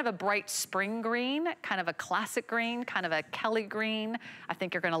 That's a kind of a bright spring green, kind of a classic green, kind of a Kelly green. I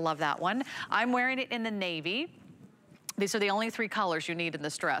think you're gonna love that one. I'm wearing it in the navy. These are the only 3 colors you need in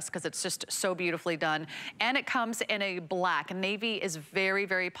this dress because it's just so beautifully done. And it comes in a black. Navy is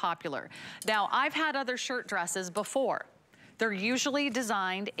very popular. Now, I've had other shirt dresses before. They're usually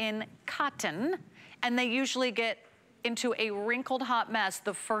designed in cotton, and they usually get into a wrinkled hot mess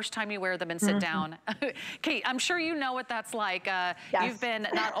the first time you wear them and sit down. Kate, I'm sure you know what that's like. Yes. You've been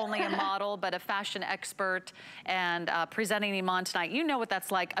not only a model, but a fashion expert and presenting Iman tonight. You know what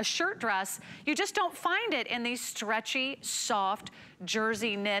that's like. A shirt dress, you just don't find it in these stretchy, soft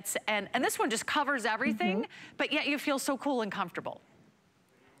jersey knits. And this one just covers everything, but yet you feel so cool and comfortable.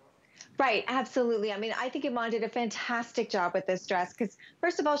 Right, absolutely. I mean, I think Iman did a fantastic job with this dress because,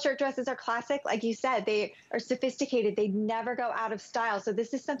 first of all, shirt dresses are classic. Like you said, they are sophisticated. They never go out of style. So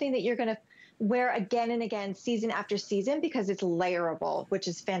this is something that you're going to wear again and again, season after season, because it's layerable, which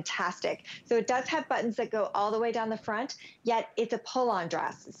is fantastic. So it does have buttons that go all the way down the front, yet it's a pull-on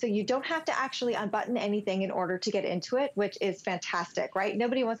dress. So you don't have to actually unbutton anything in order to get into it, which is fantastic, right?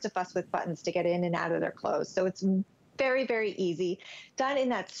 Nobody wants to fuss with buttons to get in and out of their clothes. So it's Very, very easy. Done in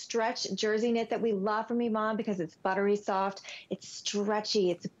that stretch jersey knit that we love from Iman because it's buttery soft, it's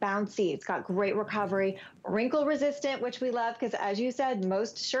stretchy, it's bouncy, it's got great recovery, wrinkle resistant, which we love because, as you said,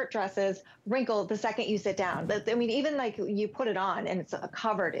 most shirt dresses wrinkle the second you sit down. I mean, even like you put it on and it's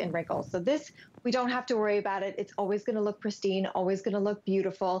covered in wrinkles. So this, we don't have to worry about it. It's always going to look pristine, always going to look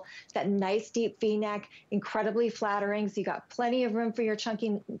beautiful. That nice deep V-neck, incredibly flattering. So you got plenty of room for your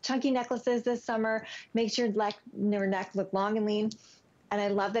chunky necklaces this summer. Makes your neck look long and lean. And I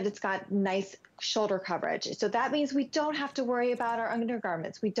love that it's got nice shoulder coverage. So that means we don't have to worry about our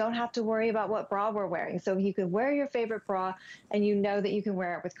undergarments. We don't have to worry about what bra we're wearing. So you can wear your favorite bra and you know that you can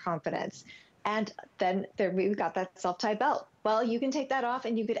wear it with confidence. And then we've got that self-tie belt. Well, you can take that off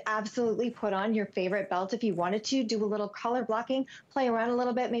and you could absolutely put on your favorite belt if you wanted to, do a little color blocking, play around a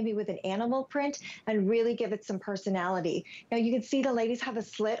little bit, maybe with an animal print, and really give it some personality. Now you can see the ladies have a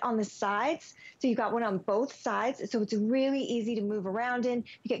slit on the sides. So you've got one on both sides. So it's really easy to move around in.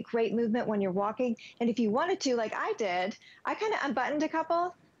 You get great movement when you're walking. And if you wanted to, like I did, I kind of unbuttoned a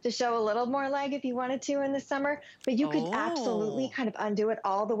couple to show a little more leg if you wanted to in the summer, but you could absolutely kind of undo it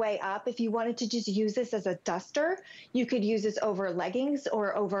all the way up. If you wanted to just use this as a duster, you could use this over leggings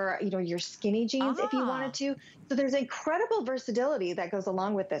or over, your skinny jeans if you wanted to. So there's incredible versatility that goes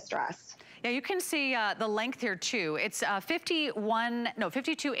along with this dress. Yeah, you can see the length here too. It's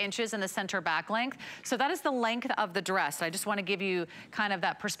 52 inches in the center back length. So that is the length of the dress. I just want to give you kind of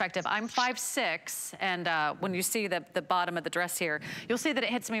that perspective. I'm 5'6", and when you see the bottom of the dress here, you'll see that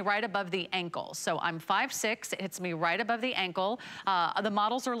it hits me right above the ankle. So I'm 5'6", it hits me right above the ankle. The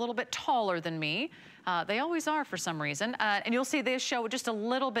models are a little bit taller than me. They always are for some reason. And you'll see they show just a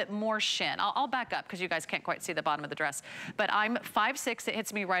little bit more shin. I'll back up because you guys can't quite see the bottom of the dress. But I'm 5'6", it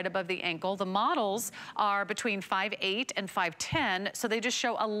hits me right above the ankle. The models are between 5'8" and 5'10", so they just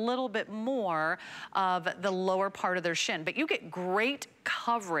show a little bit more of the lower part of their shin. But you get great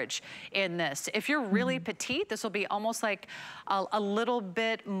coverage in this. If you're really petite, this will be almost like a little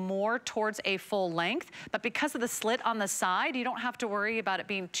bit more towards a full length. But because of the slit on the side, you don't have to worry about it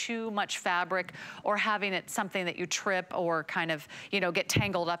being too much fabric or having it something that you trip or kind of, get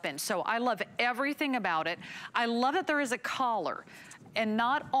tangled up in. So I love everything about it. I love that there is a collar. And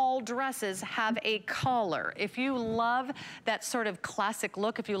not all dresses have a collar. If you love that sort of classic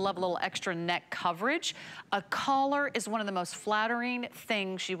look, if you love a little extra neck coverage, a collar is one of the most flattering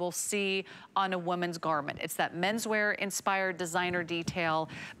things you will see on a woman's garment. It's that menswear inspired designer detail,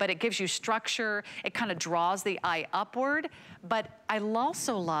 but it gives you structure. It kind of draws the eye upward. But I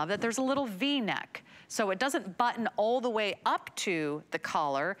also love that there's a little V-neck. So it doesn't button all the way up to the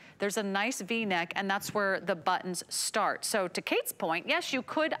collar. There's a nice V-neck, and that's where the buttons start. So to Kate's point, yes, you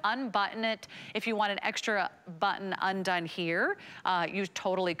could unbutton it if you want an extra button undone here. You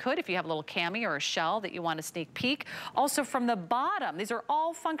totally could if you have a little cami or a shell that you want to sneak peek. Also from the bottom, these are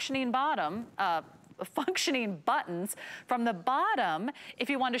all functioning buttons. From the bottom, if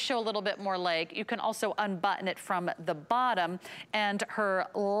you want to show a little bit more leg, you can also unbutton it from the bottom. And her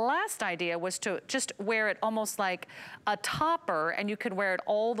last idea was to just wear it almost like a topper, and you could wear it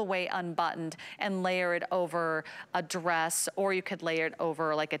all the way unbuttoned and layer it over a dress, or you could layer it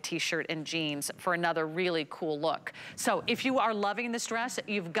over like a t-shirt and jeans for another really cool look. So if you are loving this dress,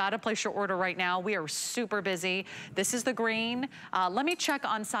 you've got to place your order right now. We are super busy. This is the green. Let me check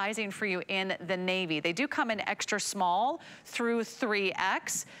on sizing for you in the navy. They do come in extra small through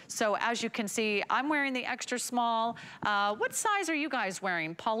 3X. So as you can see, I'm wearing the extra small. What size are you guys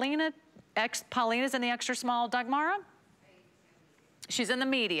wearing? Paulina's in the extra small. Dagmara? She's in the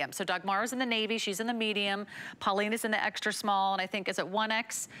medium. So Dagmara's in the navy, she's in the medium. Paulina's in the extra small, and I think, is it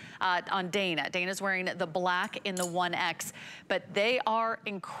 1X on Dana? Dana's wearing the black in the 1X. But they are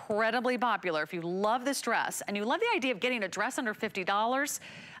incredibly popular. If you love this dress, and you love the idea of getting a dress under $50,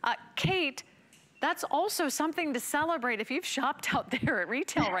 Kate, that's also something to celebrate. If you've shopped out there at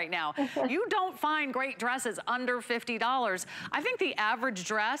retail right now, you don't find great dresses under $50. I think the average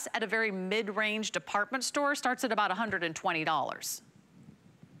dress at a very mid-range department store starts at about $120.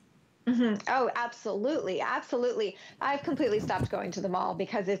 Oh, absolutely. Absolutely. I've completely stopped going to the mall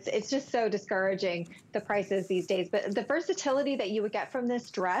because it's just so discouraging, the prices these days. But the versatility that you would get from this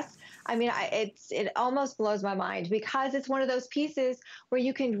dress, I mean, it almost blows my mind because it's one of those pieces where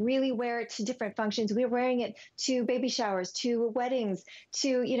you can really wear it to different functions. We're wearing it to baby showers, to weddings,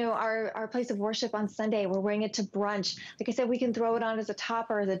 to, our place of worship on Sunday. We're wearing it to brunch. Like I said, we can throw it on as a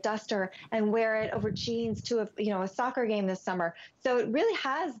topper, as a duster, and wear it over jeans to a soccer game this summer. So it really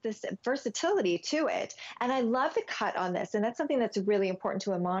has this versatility to it. And I love the cut on this. And that's something that's really important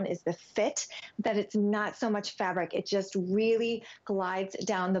to Iman is the fit, that it's not so much fabric. It just really glides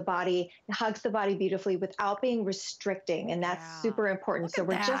down the body, hugs the body beautifully without being restricting. And that's super important. So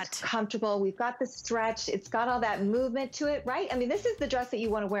we're just comfortable. We've got the stretch. It's got all that movement to it, right? I mean, this is the dress that you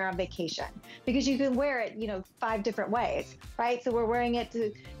want to wear on vacation because you can wear it, 5 different ways, right? So we're wearing it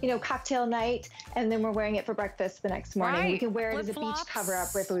to, cocktail night, and then we're wearing it for breakfast the next morning. We can wear it as a beach cover-up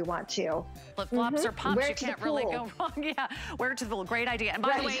if we want to. Flip-flops or pumps, you can't really go wrong. Yeah, wear it to the pool. Great idea. And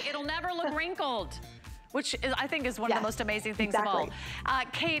by the way, it'll never look wrinkled, which I think is one of the most amazing things of all.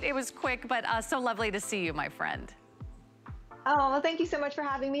 Kate, it was quick, but so lovely to see you, my friend. Oh, well, thank you so much for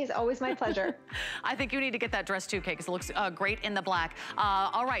having me. It's always my pleasure. I think you need to get that dress too, Kate, because it looks great in the black.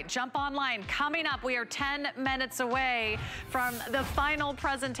 All right, jump online. Coming up, we are 10 minutes away from the final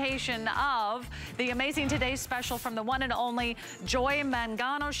presentation of the amazing Today's Special from the one and only Joy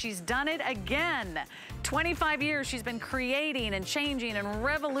Mangano. She's done it again. 25 years she's been creating and changing and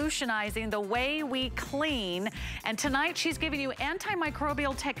revolutionizing the way we clean. And tonight she's giving you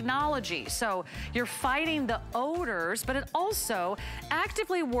antimicrobial technology. So you're fighting the odors, but it also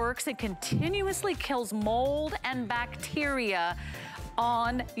actively works and continuously kills mold and bacteria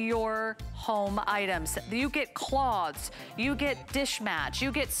on your home items. You get cloths, you get dish mats,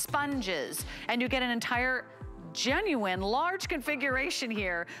 you get sponges, and you get an entire genuine large configuration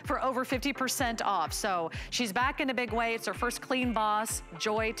here for over 50% off. So she's back in a big way. It's her first Clean Boss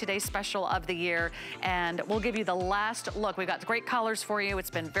Joy Today's Special of the year, and we'll give you the last look. We've got great colors for you. It's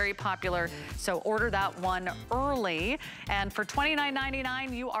been very popular, so order that one early. And for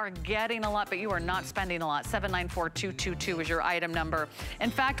 $29.99 you are getting a lot, but you are not spending a lot. 794222 is your item number.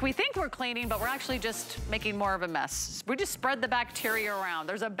 In fact, we think we're cleaning, but we're actually just making more of a mess. We just spread the bacteria around.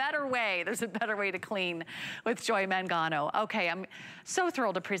 There's a better way. There's a better way to clean with Joy Mangano. Okay, I'm so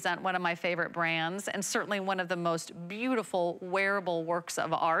thrilled to present one of my favorite brands, and certainly one of the most beautiful wearable works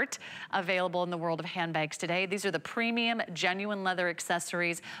of art available in the world of handbags today. These are the premium genuine leather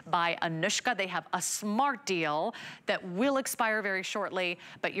accessories by Anushka. They have a smart deal that will expire very shortly,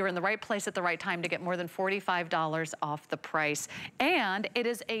 but you're in the right place at the right time to get more than $45 off the price. And it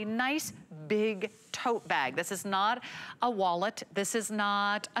is a nice big tote bag. This is not a wallet. This is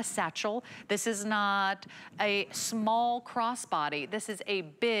not a satchel. This is not a small crossbody. This is a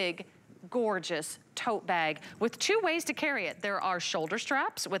big, gorgeous tote bag with 2 ways to carry it. There are shoulder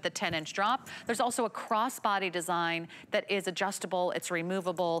straps with a 10-inch drop. There's also a crossbody design that is adjustable, it's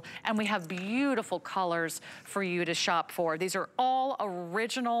removable, and we have beautiful colors for you to shop for. These are all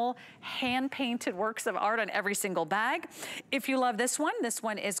original hand-painted works of art on every single bag. If you love this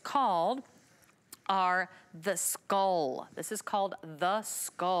one is called the Skull. This is called the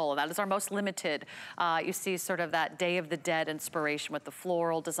Skull. That is our most limited. You see sort of that Day of the Dead inspiration with the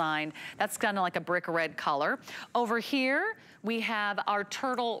floral design. That's kind of like a brick red color. Over here, we have our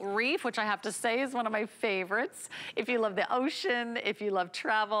Turtle Reef, which I have to say is one of my favorites. If you love the ocean, if you love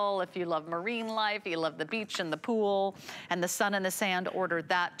travel, if you love marine life, you love the beach and the pool and the sun and the sand, order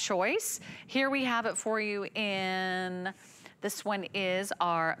that choice. Here we have it for you in... This one is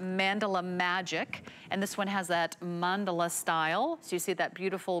our Mandala Magic, and this one has that mandala style. So you see that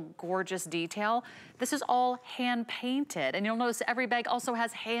beautiful, gorgeous detail. This is all hand painted, and you'll notice every bag also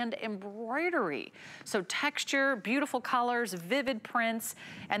has hand embroidery. So texture, beautiful colors, vivid prints,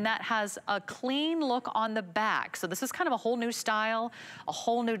 and that has a clean look on the back. So this is kind of a whole new style, a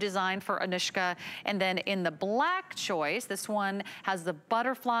whole new design for Anushka. And then in the black choice, this one has the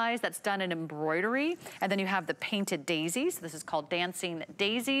butterflies that's done in embroidery, and then you have the painted daisies. This is called Dancing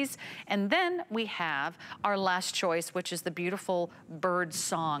Daisies. And then we have our last choice, which is the beautiful bird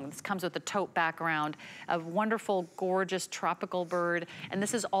song. This comes with the tote background, a wonderful, gorgeous tropical bird. And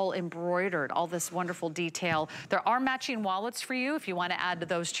this is all embroidered, all this wonderful detail. There are matching wallets for you if you want to add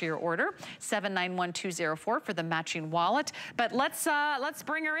those to your order. 791204 for the matching wallet. But let's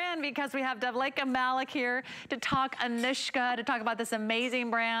bring her in, because we have Devleka Malik here to talk Anushka, to talk about this amazing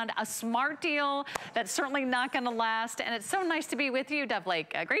brand, a smart deal that's certainly not going to last. And it's so nice to be with you,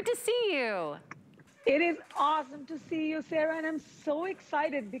 Devleka. Great to see you. It is awesome to see you, Sarah, and I'm so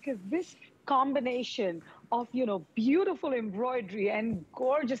excited because this combination of, beautiful embroidery and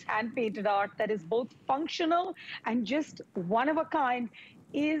gorgeous hand-painted art that is both functional and just one of a kind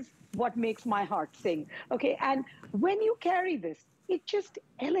is what makes my heart sing. Okay, and when you carry this, it just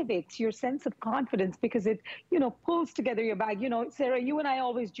elevates your sense of confidence because it, pulls together your bag. Sarah, you and I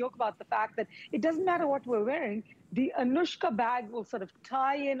always joke about the fact that it doesn't matter what we're wearing, the Anushka bag will sort of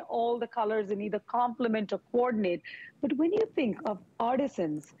tie in all the colors and either complement or coordinate. But when you think of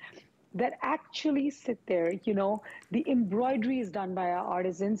artisans that actually sit there. You know, the embroidery is done by our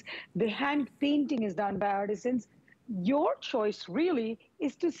artisans, the hand painting is done by artisans. Your choice really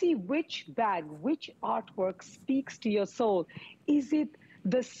is to see which bag, which artwork speaks to your soul. Is it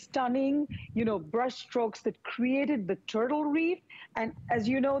the stunning, you know, brush strokes that created the turtle reef? And as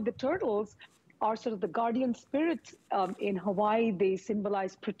you know, the turtles are sort of the guardian spirits in Hawaii. They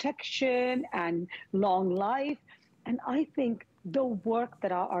symbolize protection and long life. And I think the work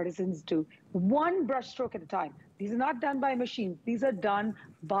that our artisans do, one brushstroke at a time. These are not done by machines. These are done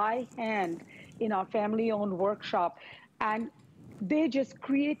by hand in our family-owned workshop. And they just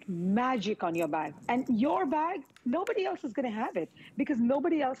create magic on your bag. And your bag, nobody else is going to have it because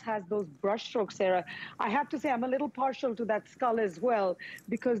nobody else has those brush strokes, Sarah. I have to say I'm a little partial to that skull as well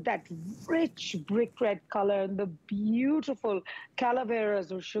because that rich brick red color and the beautiful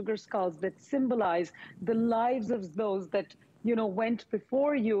calaveras or sugar skulls that symbolize the lives of those that, you know, went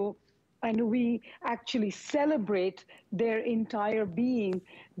before you, and we actually celebrate their entire being.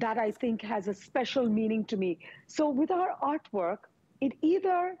 That I think has a special meaning to me. So with our artwork, it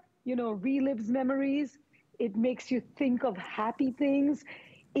either, you know, relives memories, it makes you think of happy things,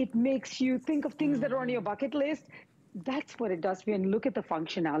 it makes you think of things that are on your bucket list. That's what it does for you. And look at the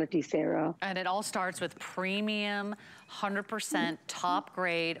functionality, Sarah. And it all starts with premium, 100% top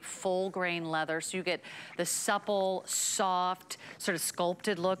grade, full grain leather. So you get the supple, soft, sort of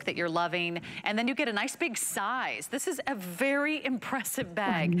sculpted look that you're loving. And then you get a nice big size. This is a very impressive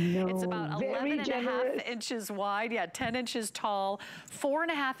bag. It's about 11.5 inches wide. Yeah, 10 inches tall,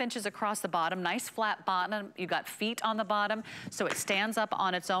 4.5 inches across the bottom. Nice flat bottom. You got feet on the bottom, so it stands up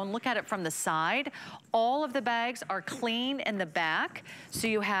on its own. Look at it from the side. All of the bags are clean in the back. So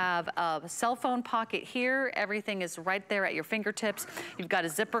you have a cell phone pocket here. Everything is right there at your fingertips. You've got a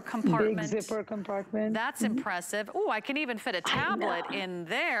zipper compartment. Big zipper compartment. That's impressive. Oh, I can even fit a tablet in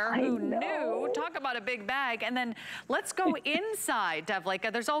there. Who knew? Talk about a big bag. And then let's go inside,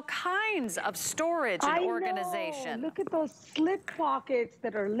 Devleka. There's all kinds of storage and organization. Look at those slip pockets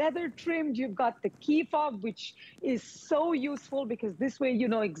that are leather trimmed. You've got the key fob, which is so useful because this way you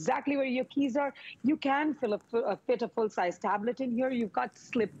know exactly where your keys are. You can fit a full-size tablet in here. You've got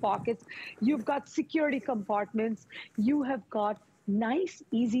slip pockets. You've got security compartments. You have got nice,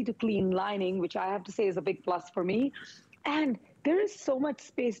 easy to clean lining, which I have to say is a big plus for me. And there is so much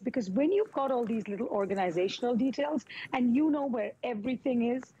space because when you've got all these little organizational details and you know where everything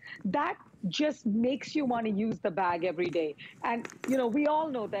is, that just makes you want to use the bag every day. And, you know, we all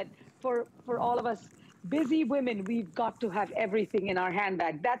know that for all of us busy women, we've got to have everything in our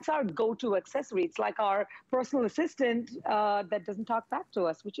handbag. That's our go-to accessory. It's like our personal assistant that doesn't talk back to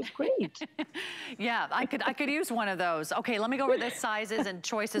us, which is great. Yeah, I could use one of those. Okay, let me go over the sizes and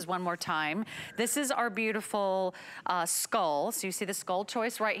choices one more time. This is our beautiful skull. So you see the skull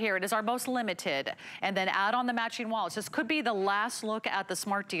choice right here. It is our most limited. And then add on the matching wallets. This could be the last look at the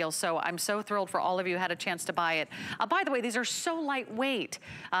smart deal. So I'm so thrilled for all of you who had a chance to buy it. By the way, these are so lightweight.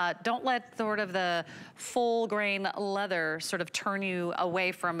 Don't let sort of the full grain leather sort of turn you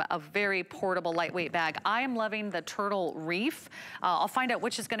away from a very portable, lightweight bag. I am loving the turtle reef. I'll find out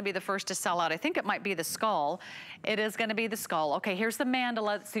which is gonna be the first to sell out. I think it might be the skull. It is gonna be the skull. Okay, here's the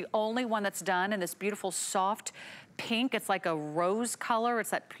mandala. It's the only one that's done in this beautiful soft pink. It's like a rose color.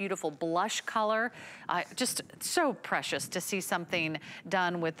 It's that beautiful blush color. Just so precious to see something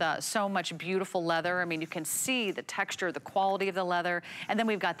done with so much beautiful leather. I mean, you can see the texture, the quality of the leather. And then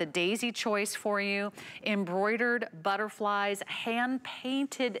we've got the daisy choice for you. Embroidered butterflies,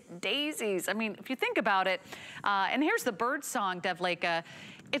 hand-painted daisies. I mean, if you think about it, and here's the bird song, Devleka.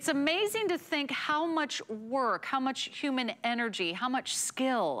 It's amazing to think how much work, how much human energy, how much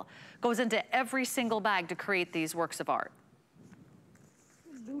skill goes into every single bag to create these works of art.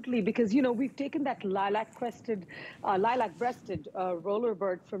 Absolutely, because, you know, we've taken that lilac-breasted roller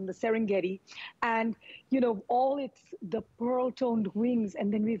bird from the Serengeti and, you know, all the pearl-toned wings,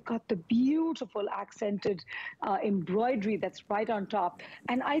 and then we've got the beautiful accented embroidery that's right on top.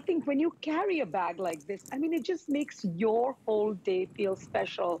 And I think when you carry a bag like this, I mean, it just makes your whole day feel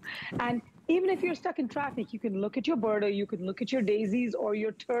special. And even if you're stuck in traffic, you can look at your bird or you can look at your daisies or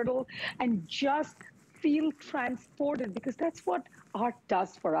your turtle and just feel transported, because that's what art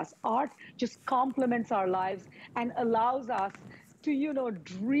does for us. Art just complements our lives and allows us to, you know,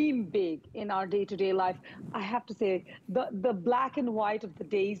 dream big in our day-to-day life. I have to say, the black and white of the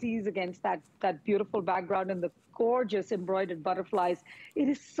daisies against that beautiful background and the gorgeous embroidered butterflies, it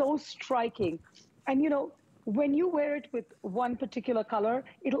is so striking. And, you know, when you wear it with one particular color,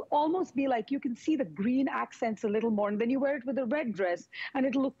 it'll almost be like you can see the green accents a little more. And then you wear it with a red dress and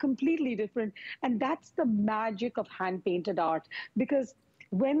it'll look completely different. And that's the magic of hand-painted art, because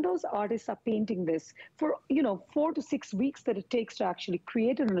when those artists are painting this for, 4 to 6 weeks that it takes to actually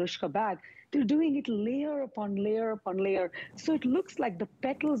create an Anushka bag, they're doing it layer upon layer upon layer. So it looks like the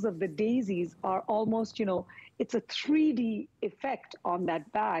petals of the daisies are almost, it's a 3D effect on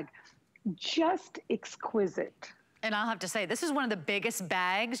that bag. Just exquisite. And I'll have to say, this is one of the biggest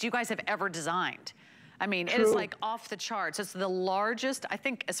bags you guys have ever designed. I mean, True. it is like off the charts. It's the largest, I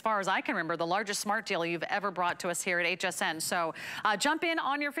think, as far as I can remember, the largest smart deal you've ever brought to us here at HSN. So jump in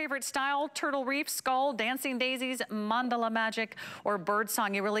on your favorite style: turtle reef, skull, dancing daisies, mandala magic, or bird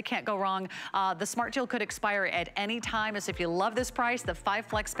song. You really can't go wrong. The smart deal could expire at any time. So if you love this price, the 5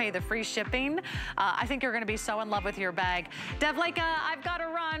 flex pay, the free shipping, I think you're going to be so in love with your bag. Devleka, I've got to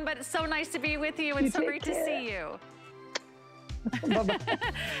run, but it's so nice to be with you and so great to see you. Bye-bye.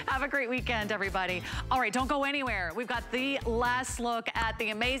 Have a great weekend, everybody. All right, don't go anywhere. We've got the last look at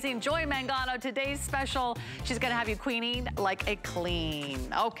the amazing Joy Mangano. Today's special, she's going to have you queening like a queen.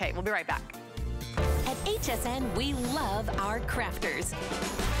 Okay, we'll be right back. At HSN, we love our crafters.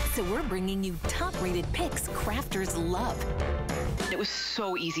 So we're bringing you top-rated picks crafters love. It was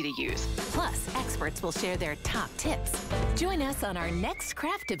so easy to use. Plus, experts will share their top tips. Join us on our next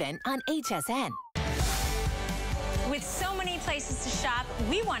craft event on HSN. With so many places to shop,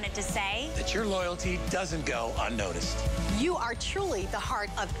 we wanted to say that your loyalty doesn't go unnoticed. You are truly the heart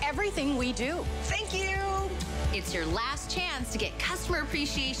of everything we do. Thank you. It's your last chance to get Customer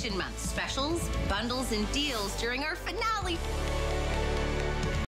Appreciation Month specials, bundles, and deals during our finale